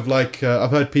thing of like,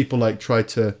 I've heard people like try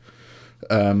to...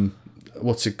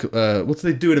 what do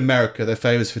they do in America? They're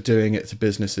famous for doing it to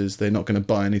businesses. They're not going to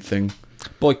buy anything.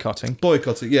 Boycotting.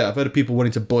 Boycotting, yeah. I've heard of people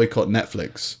wanting to boycott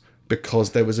Netflix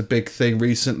because there was a big thing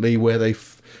recently where they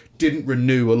didn't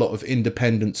renew a lot of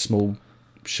independent small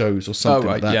shows or something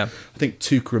like that. Yeah. I think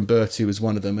Tuca and Bertie was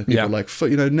one of them. And people Yeah. were like,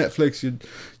 Netflix,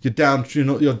 you're down,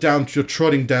 you're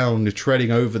trotting down, you're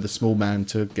treading over the small man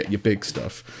to get your big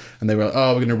stuff. And they were like,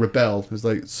 oh, we're going to rebel. It was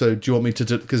like, so do you want me to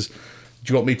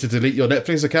do you want me to delete your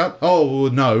Netflix account? Oh,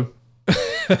 no.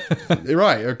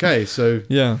 Right, okay, so...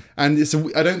 Yeah. And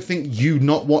I don't think you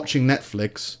not watching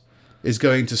Netflix is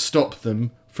going to stop them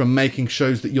from making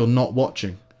shows that you're not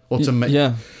watching. Or to make...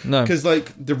 Yeah, no. Because,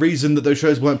 like, the reason that those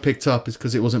shows weren't picked up is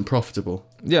because it wasn't profitable.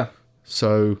 Yeah.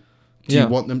 So, do you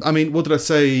want them... I mean, what did I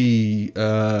say?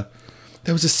 There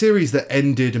was a series that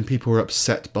ended and people were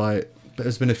upset by it. But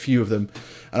there's been a few of them.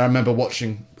 And I remember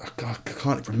watching... I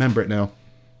can't remember it now.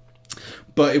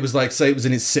 But it was like, say it was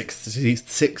in its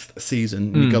sixth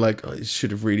season, and you go like, oh, it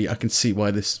should have really... I can see why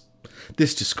this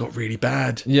this just got really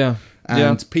bad. Yeah.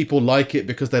 And people like it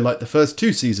because they like the first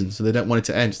 2 seasons, so they don't want it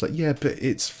to end. It's like, yeah, but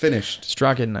it's finished. It's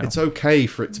dragging now. It's okay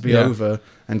for it to be over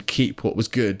and keep what was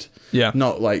good. Yeah.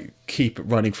 Not like keep it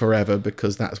running forever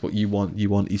because that's what you want. You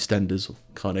want EastEnders or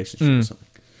Carnation Street or something.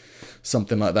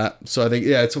 Something like that. So I think,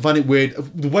 I find it weird.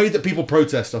 The way that people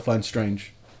protest, I find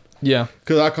strange. Yeah.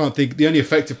 Because I can't think, the only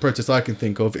effective protest I can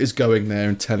think of is going there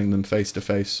and telling them face to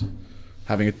face.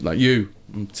 Having it like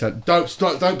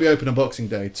don't be open on Boxing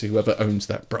Day to whoever owns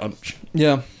that branch.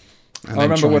 Yeah. And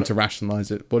then trying to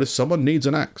rationalise it. What if someone needs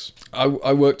an axe?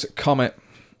 I worked at Comet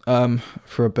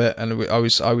for a bit, and I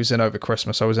was in over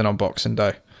Christmas. I was in on Boxing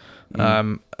Day.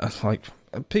 Like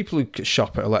people who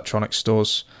shop at electronic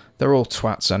stores, they're all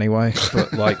twats anyway.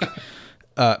 But like,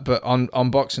 but on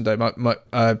Boxing Day,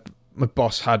 my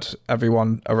boss had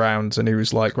everyone around, and he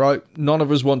was like, "Right, none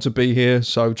of us want to be here,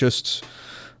 so just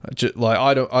like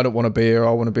I don't want to be here. I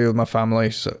want to be with my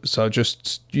family. So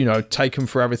just take them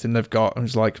for everything they've got." And I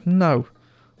was like, "No,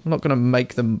 I'm not gonna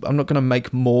make them. I'm not gonna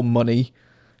make more money,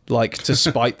 like to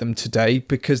spite them today,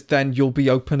 because then you'll be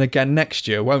open again next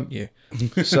year, won't you?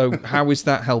 So how is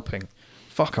that helping?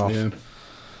 Fuck off." Yeah.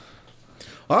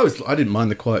 I didn't mind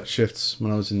the quiet shifts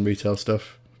when I was in retail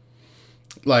stuff.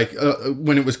 Like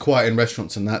when it was quiet in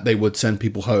restaurants and that, they would send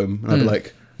people home, and I'd be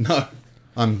like, "No,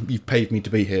 you've paid me to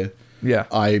be here. Yeah,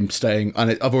 I'm staying, and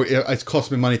it's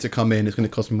cost me money to come in. It's going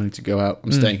to cost me money to go out.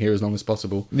 I'm staying here as long as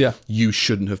possible. Yeah, you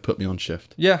shouldn't have put me on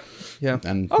shift. Yeah.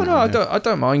 And I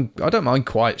don't mind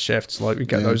quiet shifts. Like we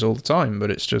get those all the time,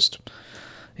 but it's just,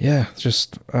 I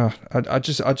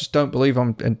just don't believe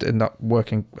I'm in that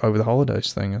working over the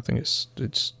holidays thing. I think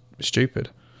it's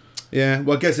stupid. Yeah,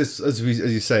 well, I guess it's as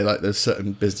you say, like there's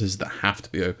certain businesses that have to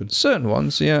be open. Certain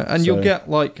ones, yeah, and you'll get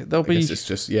like there'll be. It's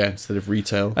just instead of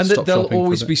retail, and there'll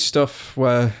always be stuff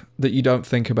that you don't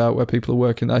think about where people are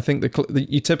working. I think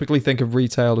you typically think of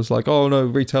retail as like, oh no,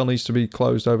 retail needs to be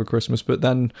closed over Christmas, but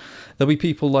then there'll be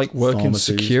people like working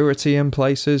security in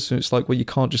places, and it's like, well, you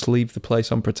can't just leave the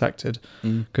place unprotected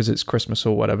because it's Christmas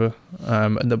or whatever.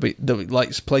 And there'll be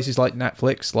like places like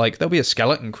Netflix, like there'll be a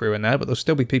skeleton crew in there, but there'll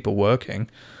still be people working.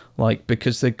 Like,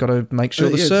 because they've got to make sure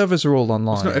the servers are all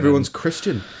online. It's not everyone's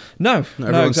Christian. No,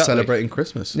 everyone's exactly. celebrating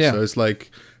Christmas. Yeah. So it's like,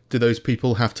 do those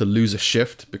people have to lose a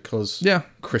shift because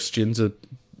Christians are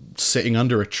sitting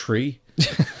under a tree?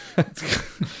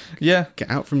 Yeah. Get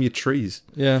out from your trees.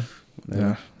 Yeah.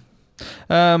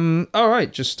 All right,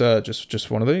 just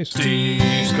one of these.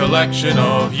 Steve's collection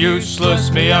of useless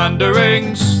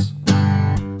meanderings.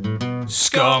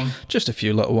 Scum. Just a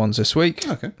few little ones this week.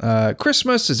 Okay.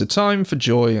 Christmas is a time for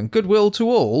joy and goodwill to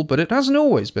all, but it hasn't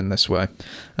always been this way.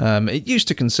 It used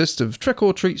to consist of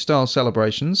trick-or-treat style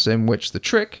celebrations in which the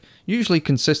trick usually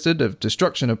consisted of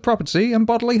destruction of property and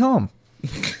bodily harm.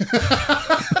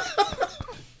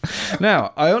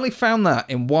 Now, I only found that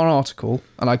in one article,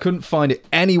 and I couldn't find it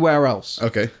anywhere else.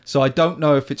 Okay. So I don't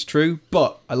know if it's true,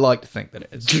 but I like to think that it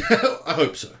is. I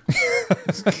hope so.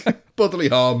 Bodily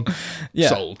harm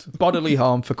sold. Bodily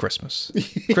harm for Christmas.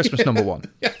 Christmas number 1.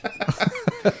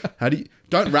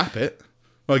 Don't wrap it.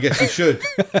 Well, I guess you should.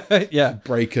 Yeah.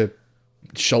 Break a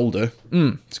shoulder.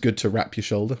 It's good to wrap your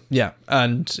shoulder. Yeah,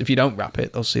 and if you don't wrap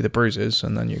it, they'll see the bruises,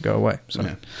 and then you go away. So,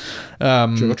 trick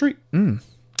or treat.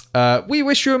 We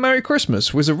Wish You a Merry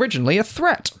Christmas was originally a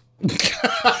threat. To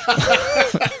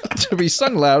be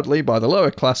sung loudly by the lower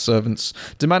class servants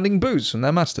demanding booze from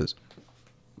their masters.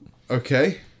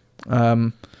 Okay.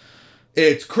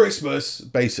 It's Christmas,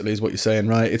 basically, is what you're saying,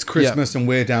 right? It's Christmas and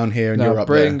we're down here and you're up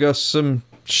there. Bring us some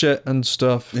shit and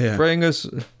stuff. Yeah. Bring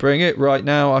it right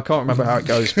now. I can't remember how it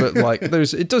goes, but like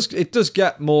it does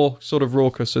get more sort of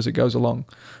raucous as it goes along.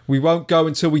 We won't go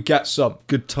until we get some.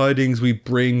 Good tidings we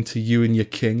bring to you and your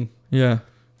king. Yeah.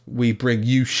 We bring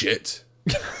you shit.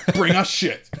 Bring us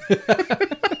shit.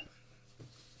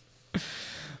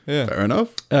 Yeah. Fair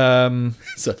enough.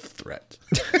 It's a threat.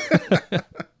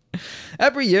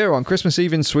 Every year on Christmas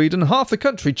Eve in Sweden, half the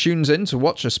country tunes in to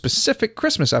watch a specific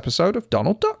Christmas episode of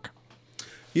Donald Duck.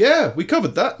 Yeah, we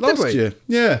covered that last year.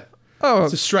 Yeah. Oh,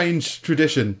 it's a strange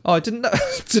tradition. Oh, I didn't know.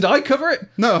 Did I cover it?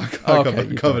 No, I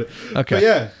covered it. Okay.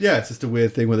 But yeah, it's just a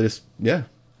weird thing where they just,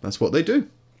 that's what they do.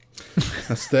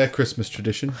 That's their Christmas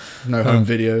tradition. No home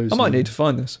videos. I might need to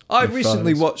find this. I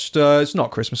recently watched. It's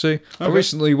not Christmassy. Okay. I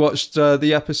recently watched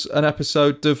an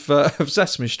episode of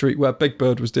Sesame Street where Big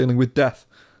Bird was dealing with death.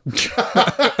 Was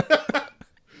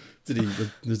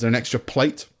there an extra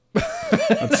plate?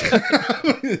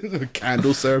 A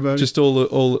candle ceremony. Just all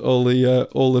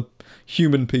the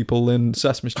human people in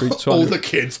Sesame Street. All the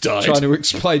kids died. Trying to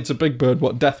explain to Big Bird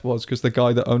what death was because the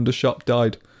guy that owned the shop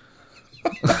died.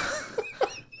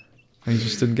 And he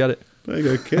just didn't get it. There you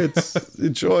go, kids.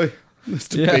 Enjoy.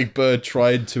 It's a Yeah. big bird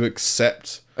trying to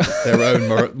accept their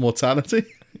own mortality.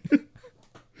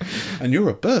 And you're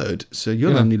a bird, so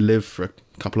you'll only live for a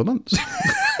couple of months.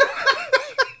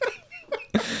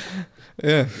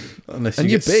 Yeah. Unless And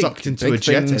you you're get big. sucked into Big a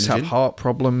jet things engine. have heart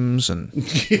problems and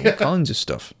all kinds of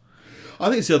stuff. I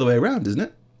think it's the other way around, isn't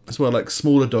it? That's why like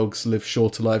smaller dogs live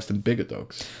shorter lives than bigger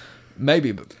dogs.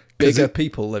 Maybe, but bigger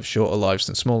people live shorter lives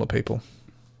than smaller people.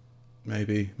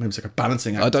 Maybe it's like a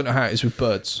balancing act. I don't know how it is with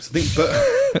birds.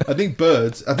 I think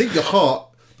birds. I think your heart.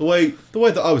 The way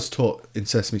that I was taught in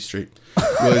Sesame Street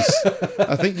was,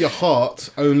 I think your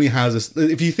heart only has a.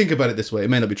 If you think about it this way,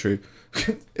 it may not be true.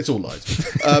 It's all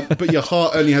lies. But your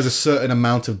heart only has a certain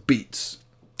amount of beats,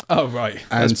 Oh, right.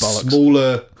 and That's bollocks.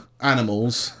 smaller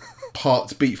animals'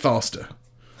 hearts beat faster,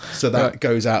 so that Right.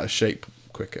 goes out of shape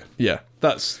quicker. Yeah,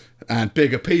 that's... And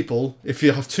bigger people, if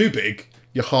you have too big,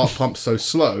 your heart pumps so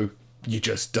slow, you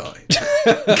just die.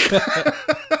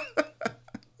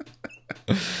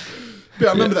 But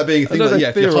I remember that being a thing. I know Like, they yeah,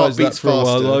 if your heart theorised that beats for a while.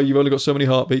 faster, Oh, you've only got so many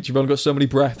heartbeats, you've only got so many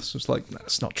breaths. It's like,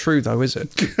 that's not true though, is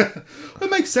it?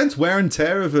 it makes sense. Wear and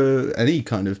tear of any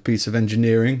kind of piece of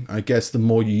engineering. I guess the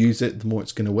more you use it, the more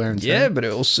it's going to wear and tear. Yeah, but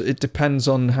it depends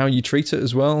on how you treat it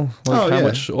as well. Like Oh, how yeah.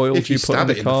 much oil If do you you put in stab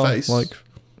the it in the car? face, Like,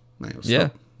 Mate, it'll yeah,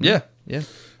 stop. yeah.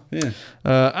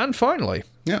 Yeah. And finally,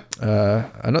 Yeah.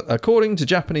 according to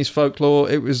Japanese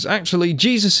folklore, it was actually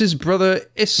Jesus' brother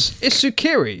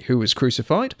Isukiri who was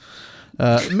crucified.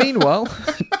 Meanwhile,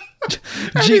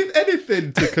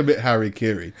 Anything to commit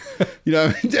harikiri. You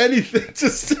know, anything.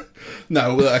 Just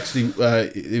no. Well, actually,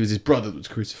 it was his brother that was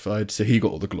crucified, so he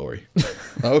got all the glory.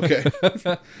 Okay.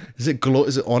 Is it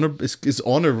Is it honor? Is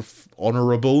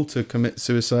honorable to commit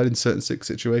suicide in certain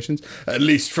situations? At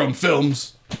least from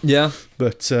films. yeah,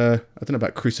 But I don't know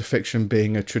about crucifixion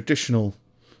being a traditional,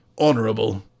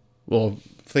 honourable, or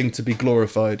thing to be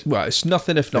glorified. well, it's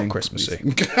nothing if not Christmassy.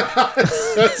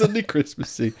 Certainly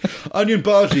Christmassy. Onion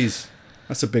bhajis.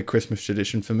 That's a big Christmas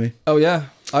tradition for me. Oh yeah,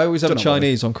 I always have Don't know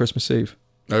Chinese on Christmas Eve.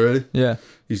 Oh, really? Yeah,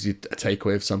 Usually a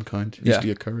takeaway of some kind. Yeah.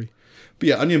 Usually a curry. But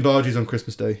yeah, onion bhajis on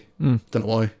Christmas Day. Don't know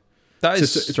why. that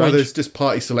is It's one of strange. those just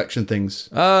party selection things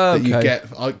Oh, that you okay. get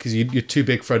because you're too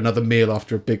big for another meal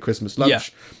after a big Christmas lunch. Yeah.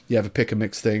 You have a pick and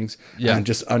mix things. Yeah. And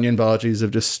just onion bhajis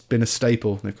have just been a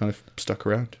staple. They've kind of stuck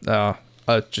around.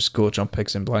 I just gorge on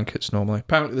pigs in blankets normally.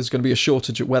 Apparently, there's going to be a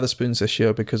shortage at Weatherspoons this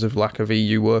year because of lack of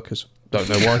EU workers. Don't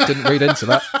know why. Didn't read into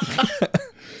that.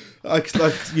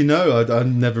 I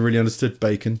never really understood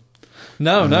bacon.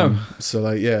 No. So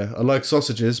like, yeah, I like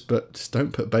sausages, but just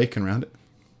don't put bacon around it.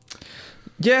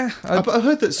 Yeah, But I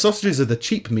heard that sausages are the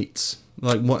cheap meats,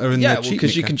 like what are in the cheap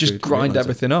because meat you can just category. grind Realise it.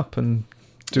 everything up and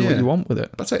do what Yeah. you want with it.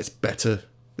 I'd say it's better.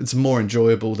 It's more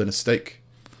enjoyable than a steak.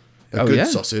 A Oh, good yeah?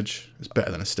 sausage is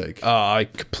better than a steak. I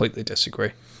completely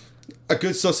disagree. A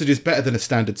good sausage is better than a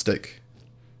standard steak.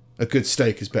 A good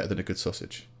steak is better than a good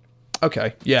sausage.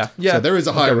 Okay, yeah. So there is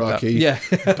a I'll go with that. hierarchy. Yeah,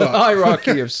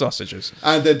 hierarchy of sausages.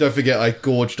 And then don't forget, I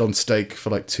gorged on steak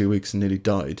for like 2 weeks and nearly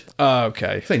died.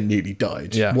 Okay. I say nearly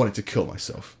died. Yeah. Wanted to kill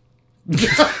myself.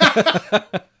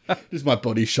 Just my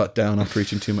body shut down after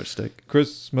eating too much steak.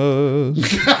 Christmas.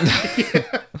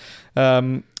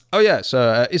 So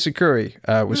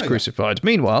Isukuri was crucified.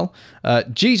 Meanwhile,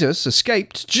 Jesus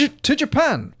escaped to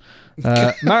Japan,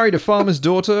 married a farmer's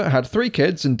daughter, had 3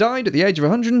 kids, and died at the age of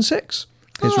 106.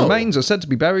 His Oh. remains are said to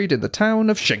be buried in the town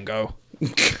of Shingo.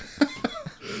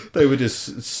 They were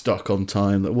just stuck on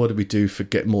time. Like, what do we do for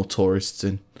get more tourists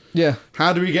in? Yeah.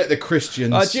 How do we get the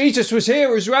Christians? Jesus was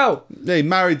here as well. He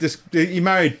married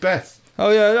Beth.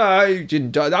 Oh, yeah, no, he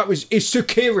didn't die. That was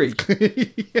Isukiri.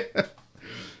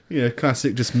 Yeah,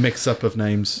 classic just mix up of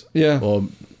names. Yeah. Or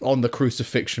on the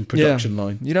crucifixion production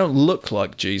line. You don't look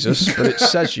like Jesus, but it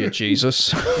says you're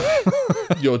Jesus.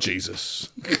 You're Jesus.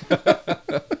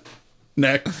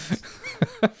 Next.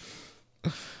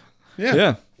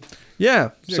 Yeah. Yeah.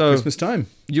 So Christmas time.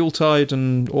 Yuletide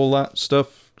and all that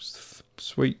stuff.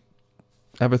 Sweet.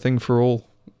 Everything for all.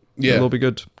 Yeah. It'll be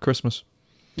good. Christmas.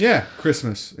 Yeah,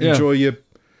 Christmas. Yeah. Enjoy your.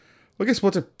 I guess we're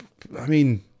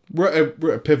at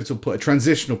a pivotal point, a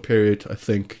transitional period, I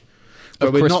think. But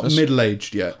Of we're Christmas. not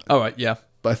middle-aged yet. All right. Yeah.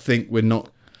 But I think we're not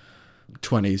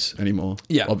 20s anymore.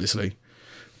 Yeah. Obviously.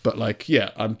 But like,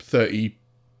 yeah, I'm 31,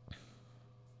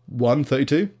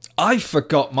 32. I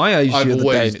forgot my age I've the other day.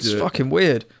 always And it's do it. fucking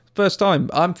weird. First time.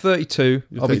 I'm 32.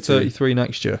 I'll be 32. 33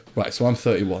 next year. Right, so I'm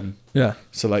 31. Yeah.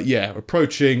 So like, yeah,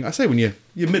 approaching. I say when you're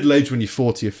middle-aged when you're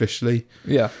 40 officially.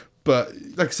 Yeah. But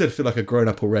like I said, I feel like a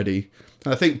grown-up already.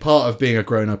 And I think part of being a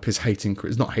grown-up is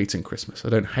not hating Christmas. I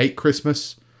don't hate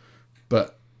Christmas,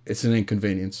 but it's an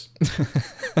inconvenience.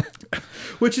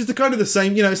 Which is the kind of the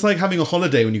same, it's like having a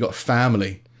holiday when you got a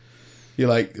family. You're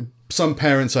like, some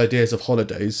parents' ideas of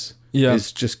holidays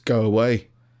is just go away.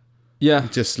 Yeah.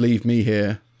 Just leave me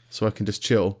here so I can just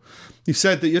chill. You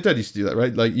said that your dad used to do that,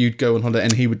 right? Like, you'd go on holiday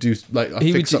and he would do, like,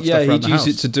 fix up stuff around he'd the use house.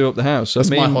 it to do up the house. So That's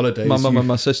my holidays. My mum and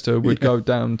my sister would go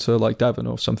down to, like, Devon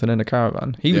or something in a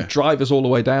caravan. He would drive us all the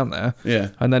way down there. Yeah.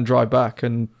 And then drive back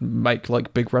and make,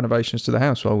 like, big renovations to the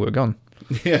house while we were gone.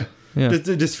 Yeah. Yeah.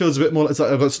 It just feels a bit more, it's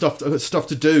like, I've got stuff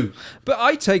to do. But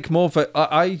I take more of it.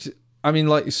 I mean,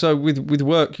 like, so with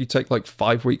work, you take, like,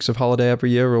 5 weeks of holiday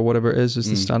every year or whatever it is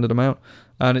the standard amount.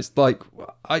 And it's like,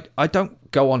 I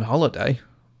don't go on holiday.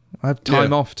 I have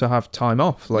time off to have time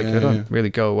off. Like, I don't really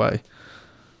go away.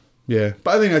 Yeah.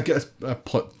 But I think I get a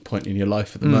point in your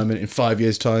life at the moment. In 5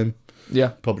 years' time,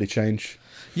 probably change.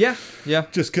 Yeah, yeah.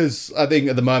 Just because I think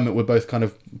at the moment we're both kind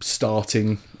of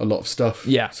starting a lot of stuff.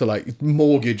 Yeah. So, like,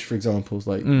 mortgage, for example, is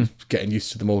like getting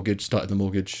used to the mortgage, starting the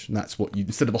mortgage. And that's what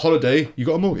instead of a holiday, you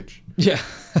got a mortgage. Yeah.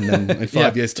 And then in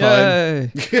 5 years'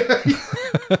 time...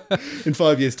 in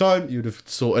 5 years' time, you'd have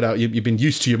sorted out... You've been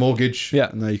used to your mortgage. Yeah.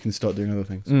 And now you can start doing other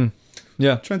things.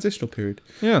 Yeah. Transitional period.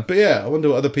 Yeah. But yeah, I wonder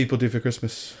what other people do for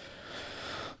Christmas.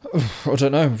 I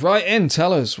don't know. Write in,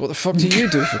 tell us. What the fuck do you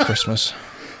do for Christmas?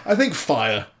 I think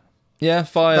fire. Yeah,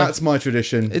 fire. That's my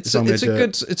tradition. It's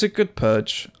a good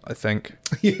purge, I think.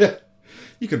 Yeah.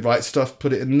 You could write stuff,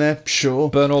 put it in there,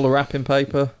 sure. Burn all the wrapping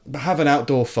paper. But have an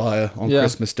outdoor fire on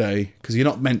Christmas Day, because you're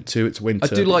not meant to, it's winter.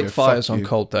 I do like fires on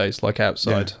cold days, like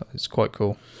outside. Yeah. It's quite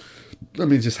cool. I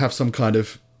mean, just have some kind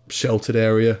of sheltered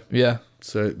area. Yeah.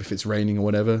 So if it's raining or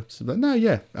whatever. So, but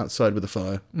no, outside with a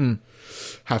fire.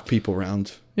 Have people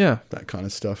around. Yeah. That kind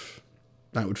of stuff.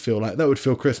 That would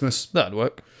feel Christmas. That'd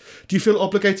work. Do you feel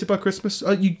obligated by Christmas?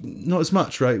 You not as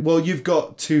much, right? Well, you've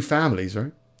got two families,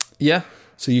 right? Yeah.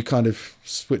 So you kind of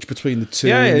switch between the two.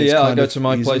 Yeah. I go to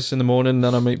my place in the morning,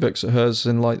 then I meet Vix at hers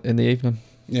in the evening.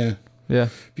 Yeah. Yeah.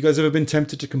 Have you guys ever been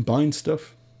tempted to combine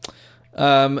stuff?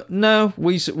 No.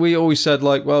 We always said,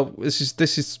 like, well, this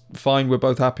is fine. We're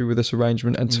both happy with this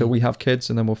arrangement until we have kids,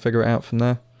 and then we'll figure it out from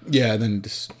there. Yeah. Then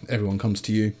just everyone comes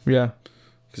to you. Yeah.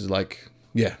 Because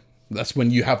that's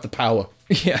when you have the power.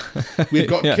 Yeah. We've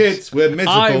got kids. We're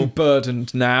miserable. I'm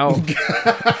burdened now.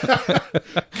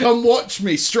 Come watch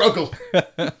me struggle.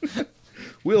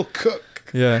 We'll cook.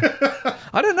 Yeah.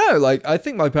 I don't know. Like, I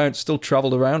think my parents still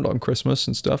travelled around on Christmas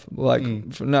and stuff.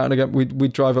 Like, from now and again,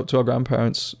 we'd drive up to our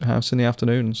grandparents' house in the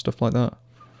afternoon and stuff like that.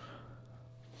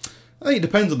 I think it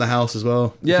depends on the house as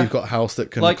well. Yeah. If you've got a house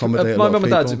that can like, accommodate a my lot of mum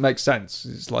and dad's, it people. makes sense.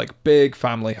 It's like big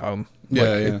family home. Like,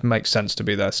 Yeah. It makes sense to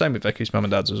be there. Same with Vicky's mum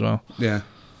and dad's as well. Yeah.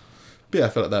 But yeah, I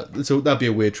feel like that. So that'd be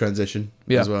a weird transition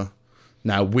as well.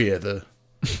 Now we're the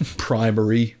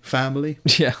primary family.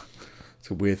 Yeah. It's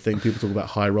a weird thing. People talk about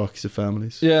hierarchies of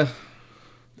families. Yeah.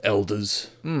 Elders.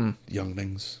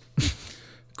 Younglings.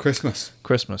 Christmas.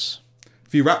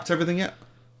 Have you wrapped everything yet?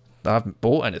 I haven't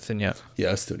bought anything yet.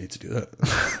 Yeah, I still need to do that.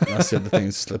 That's the other thing.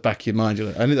 It's the back of your mind.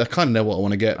 You're like, I kind of know what I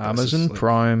want to get. Amazon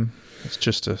Prime. It's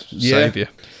just to save you.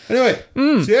 Anyway,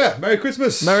 so Merry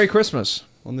Christmas. Merry Christmas.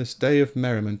 On this day of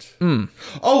merriment.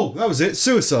 Oh, that was it.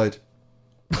 Suicide.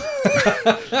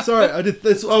 Sorry, I did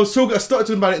this. I started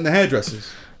talking about it in the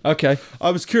hairdressers. Okay. I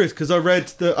was curious because I read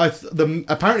that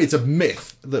apparently it's a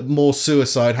myth that more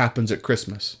suicide happens at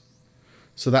Christmas.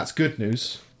 So that's good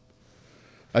news.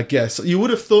 I guess you would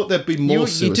have thought there'd be more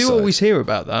suicide. You do always hear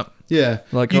about that. Yeah,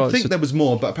 like you'd think there was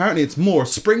more, but apparently it's more a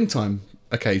springtime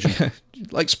occasion.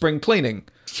 Like spring cleaning.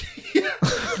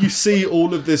 You see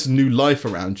all of this new life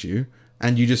around you,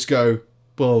 and you just go,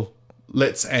 "Well,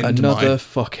 let's end another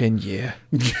fucking year."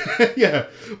 Yeah,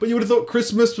 but you would have thought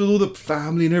Christmas with all the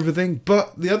family and everything.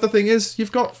 But the other thing is,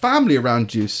 you've got family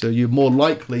around you, so you're more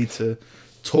likely to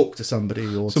talk to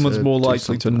somebody, or someone's more do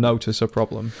likely to notice a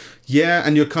problem. Yeah,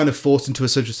 and you're kind of forced into a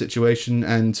social situation.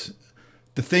 And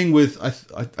the thing with I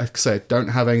say, I don't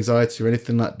have anxiety or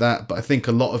anything like that, but I think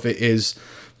a lot of it is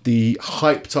the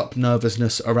hyped up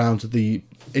nervousness around the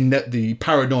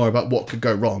paranoia about what could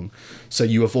go wrong. So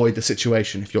you avoid the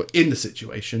situation. If you're in the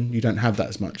situation, you don't have that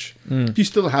as much. You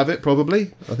still have it,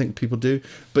 probably. I think people do,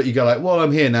 but you go like, well,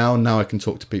 I'm here now, and now I can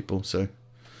talk to people. So.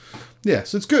 Yeah,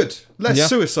 so it's good. Less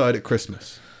suicide at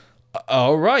Christmas.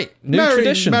 All right. New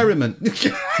tradition. Merriment.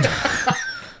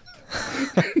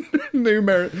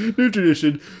 New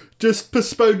tradition. Just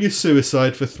postpone your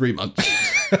suicide for 3 months.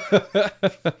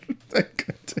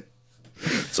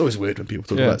 It's always weird when people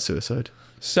talk about suicide.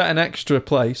 Set an extra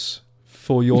place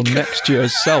for your next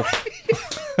year's self.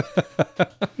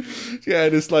 Yeah,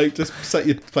 just set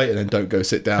your plate and then don't go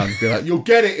sit down. Be like, you'll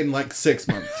get it in like 6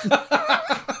 months.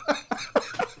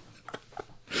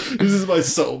 This is my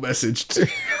subtle message to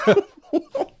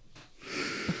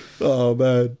Oh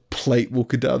man, plate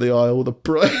walking down the aisle, the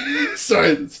bride. Sorry,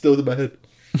 it's still in my head.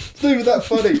 It's not even that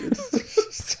funny.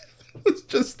 It's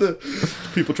just the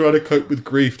people trying to cope with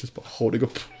grief just by holding a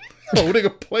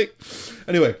plate.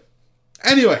 Anyway,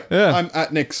 Yeah. I'm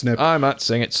at Nick Snip. I'm at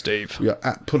Sing It Steve. We are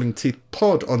at Pulling Teeth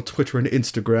Pod on Twitter and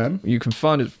Instagram. You can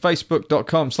find it at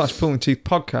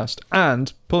facebook.com/pullingteethpodcast,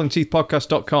 and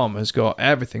pullingteethpodcast.com has got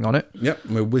everything on it. Yep,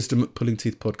 we're wisdom at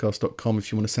pullingteethpodcast.com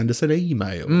if you want to send us an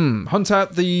email. Hunt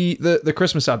out the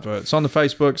Christmas advert. It's on the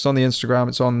Facebook, it's on the Instagram,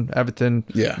 it's on everything.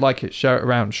 Yeah. Like it, share it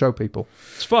around, show people.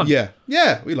 It's fun. Yeah,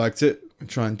 we liked it. I'm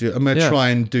going to try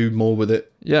and do more with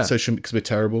it. Yeah. Social because we're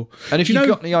terrible. And if you've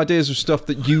got any ideas of stuff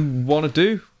that you want to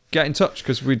do, get in touch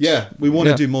because we want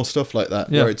to do more stuff like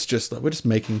that Yeah. where it's just like we're just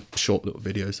making short little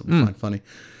videos that we find funny.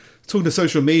 Talking to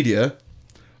social media,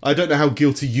 I don't know how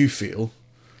guilty you feel,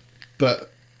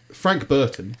 but Frank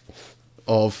Burton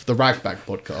of the Ragbag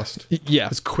podcast Yeah.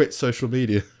 has quit social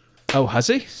media. Oh, has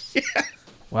he? Yeah.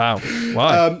 Wow.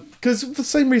 Why? Because for the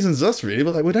same reasons as us, really.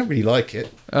 But like, we don't really like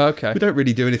it. Okay. We don't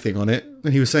really do anything on it.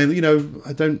 And he was saying, he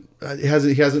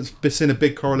hasn't seen a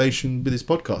big correlation with his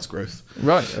podcast growth.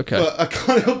 Right. Okay. But I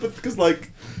can't help it because,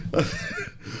 like,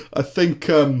 I think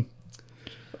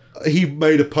he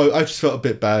made a post. I just felt a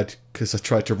bit bad because I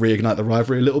tried to reignite the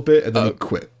rivalry a little bit, and then he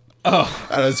quit. Oh.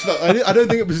 And I don't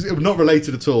think it was not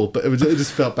related at all, but it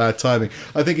just felt bad timing.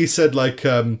 I think he said like,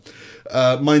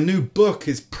 my new book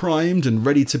is primed and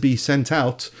ready to be sent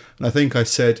out, and I think I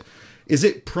said, is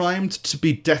it primed to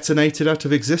be detonated out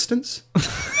of existence?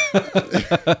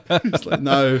 It's like,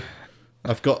 no.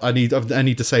 I need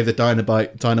to save the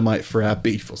dynamite for our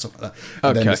beef or something like that.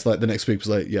 And then it's like the next week was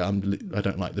like, yeah, I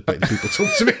don't like the way that people talk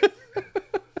to me.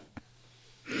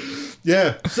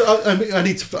 Yeah, so I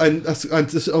need to. I'm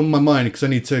just on my mind because I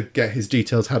need to get his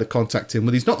details, how to contact him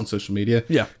when he's not on social media.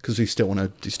 Yeah, because we still want to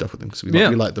do stuff with him because we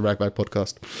like the Ragbag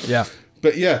podcast. Yeah,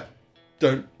 but yeah,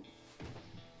 don't.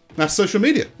 That's social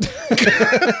media.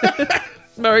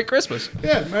 Merry Christmas.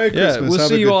 Yeah, Merry Christmas. Yeah, we'll Have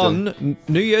see a you good on day.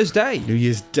 New Year's Day. New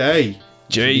Year's Day.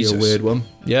 Jesus, a weird one.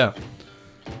 Yeah,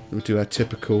 we'll do our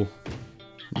typical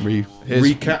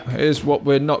recap. Here's what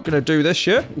we're not going to do this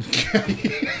year.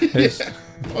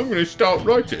 I'm going to start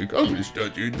writing. I'm going to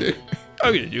start doing this.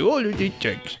 I'm going to do all of these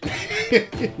things.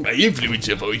 My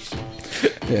influencer voice.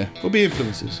 Yeah, we'll be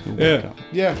influencers. Yeah.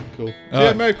 Yeah, cool.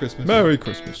 Yeah, Merry Christmas. Merry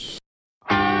Christmas.